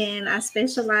 and I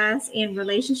specialize in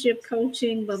relationship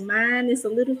coaching, but mine is a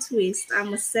little twist.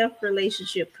 I'm a self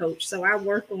relationship coach, so I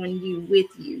work on you with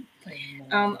you.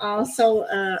 Also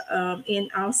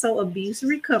abuse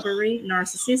recovery,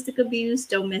 narcissistic abuse,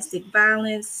 domestic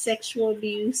violence, sexual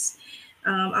abuse,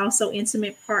 also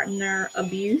intimate partner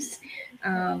abuse.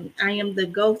 I am the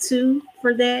go-to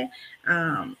for that.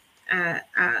 I,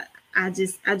 I I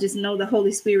just know the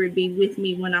Holy Spirit be with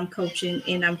me when I'm coaching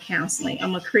and I'm counseling.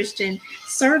 I'm a Christian,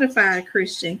 certified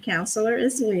Christian counselor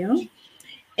as well.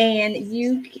 And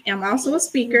I'm also a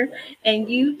speaker, and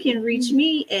you can reach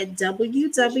me at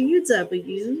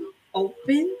www.openarms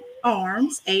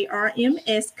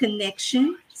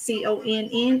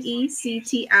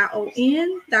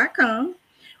connection.com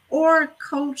or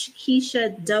Coach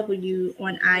Keisha W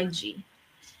on IG.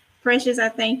 Precious, I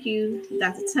thank you,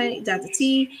 Dr.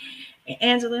 T, and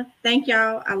Angela. Thank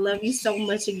y'all. I love you so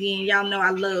much again. Y'all know I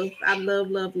love,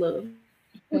 love.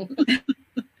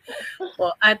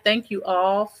 Well, I thank you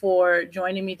all for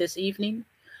joining me this evening.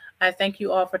 I thank you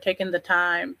all for taking the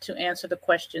time to answer the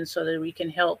questions so that we can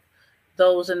help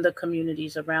those in the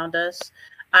communities around us.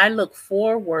 I look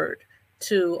forward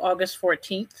to August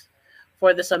 14th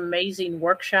for this amazing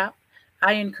workshop.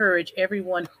 I encourage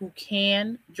everyone who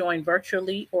can join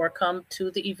virtually or come to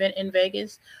the event in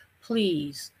Vegas.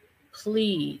 Please,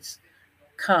 please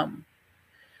come.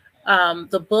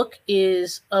 The book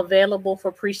is available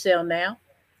for pre sale now.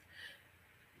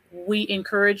 We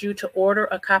encourage you to order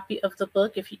a copy of the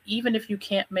book. Even if you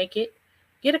can't make it,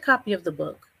 get a copy of the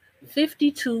book.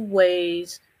 52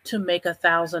 Ways to Make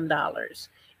 $1,000.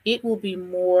 It will be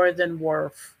more than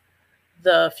worth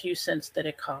the few cents that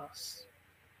it costs.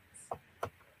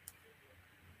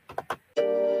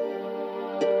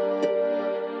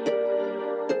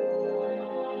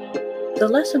 The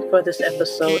lesson for this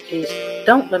episode is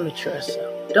don't limit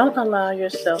yourself. Don't allow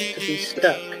yourself to be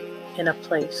stuck in a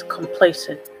place,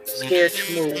 complacent, scared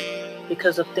to move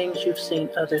because of things you've seen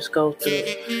others go through,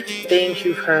 things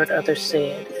you've heard others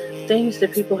said, things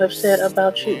that people have said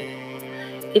about you.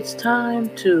 It's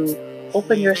time to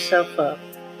open yourself up,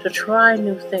 to try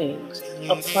new things,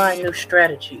 apply new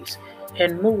strategies,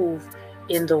 and move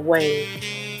in the way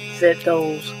that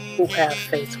those who have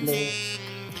faith move.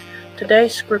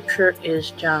 Today's scripture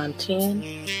is John 10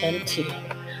 and 10.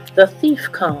 The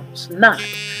thief comes not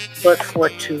but for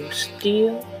to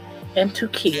steal and to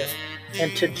kill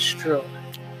and to destroy.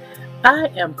 I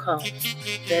am come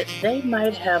that they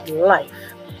might have life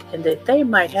and that they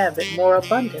might have it more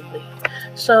abundantly.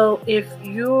 So if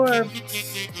you're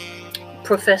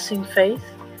professing faith,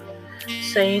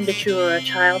 saying that you are a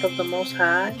child of the Most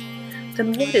High,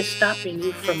 then what is stopping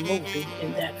you from moving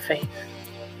in that faith?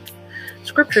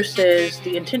 Scripture says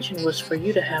the intention was for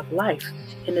you to have life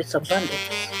in its abundance.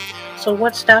 So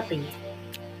what's stopping you?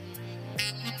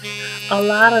 A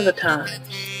lot of the times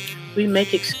we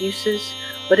make excuses,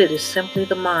 but it is simply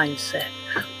the mindset.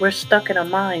 We're stuck in a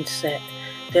mindset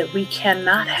that we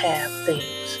cannot have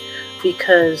things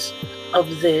because of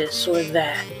this or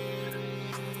that.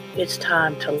 It's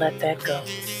time to let that go.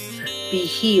 Be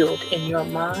healed in your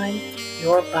mind,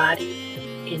 your body,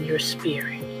 in your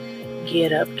spirit.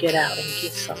 Get up, get out, and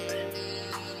get something.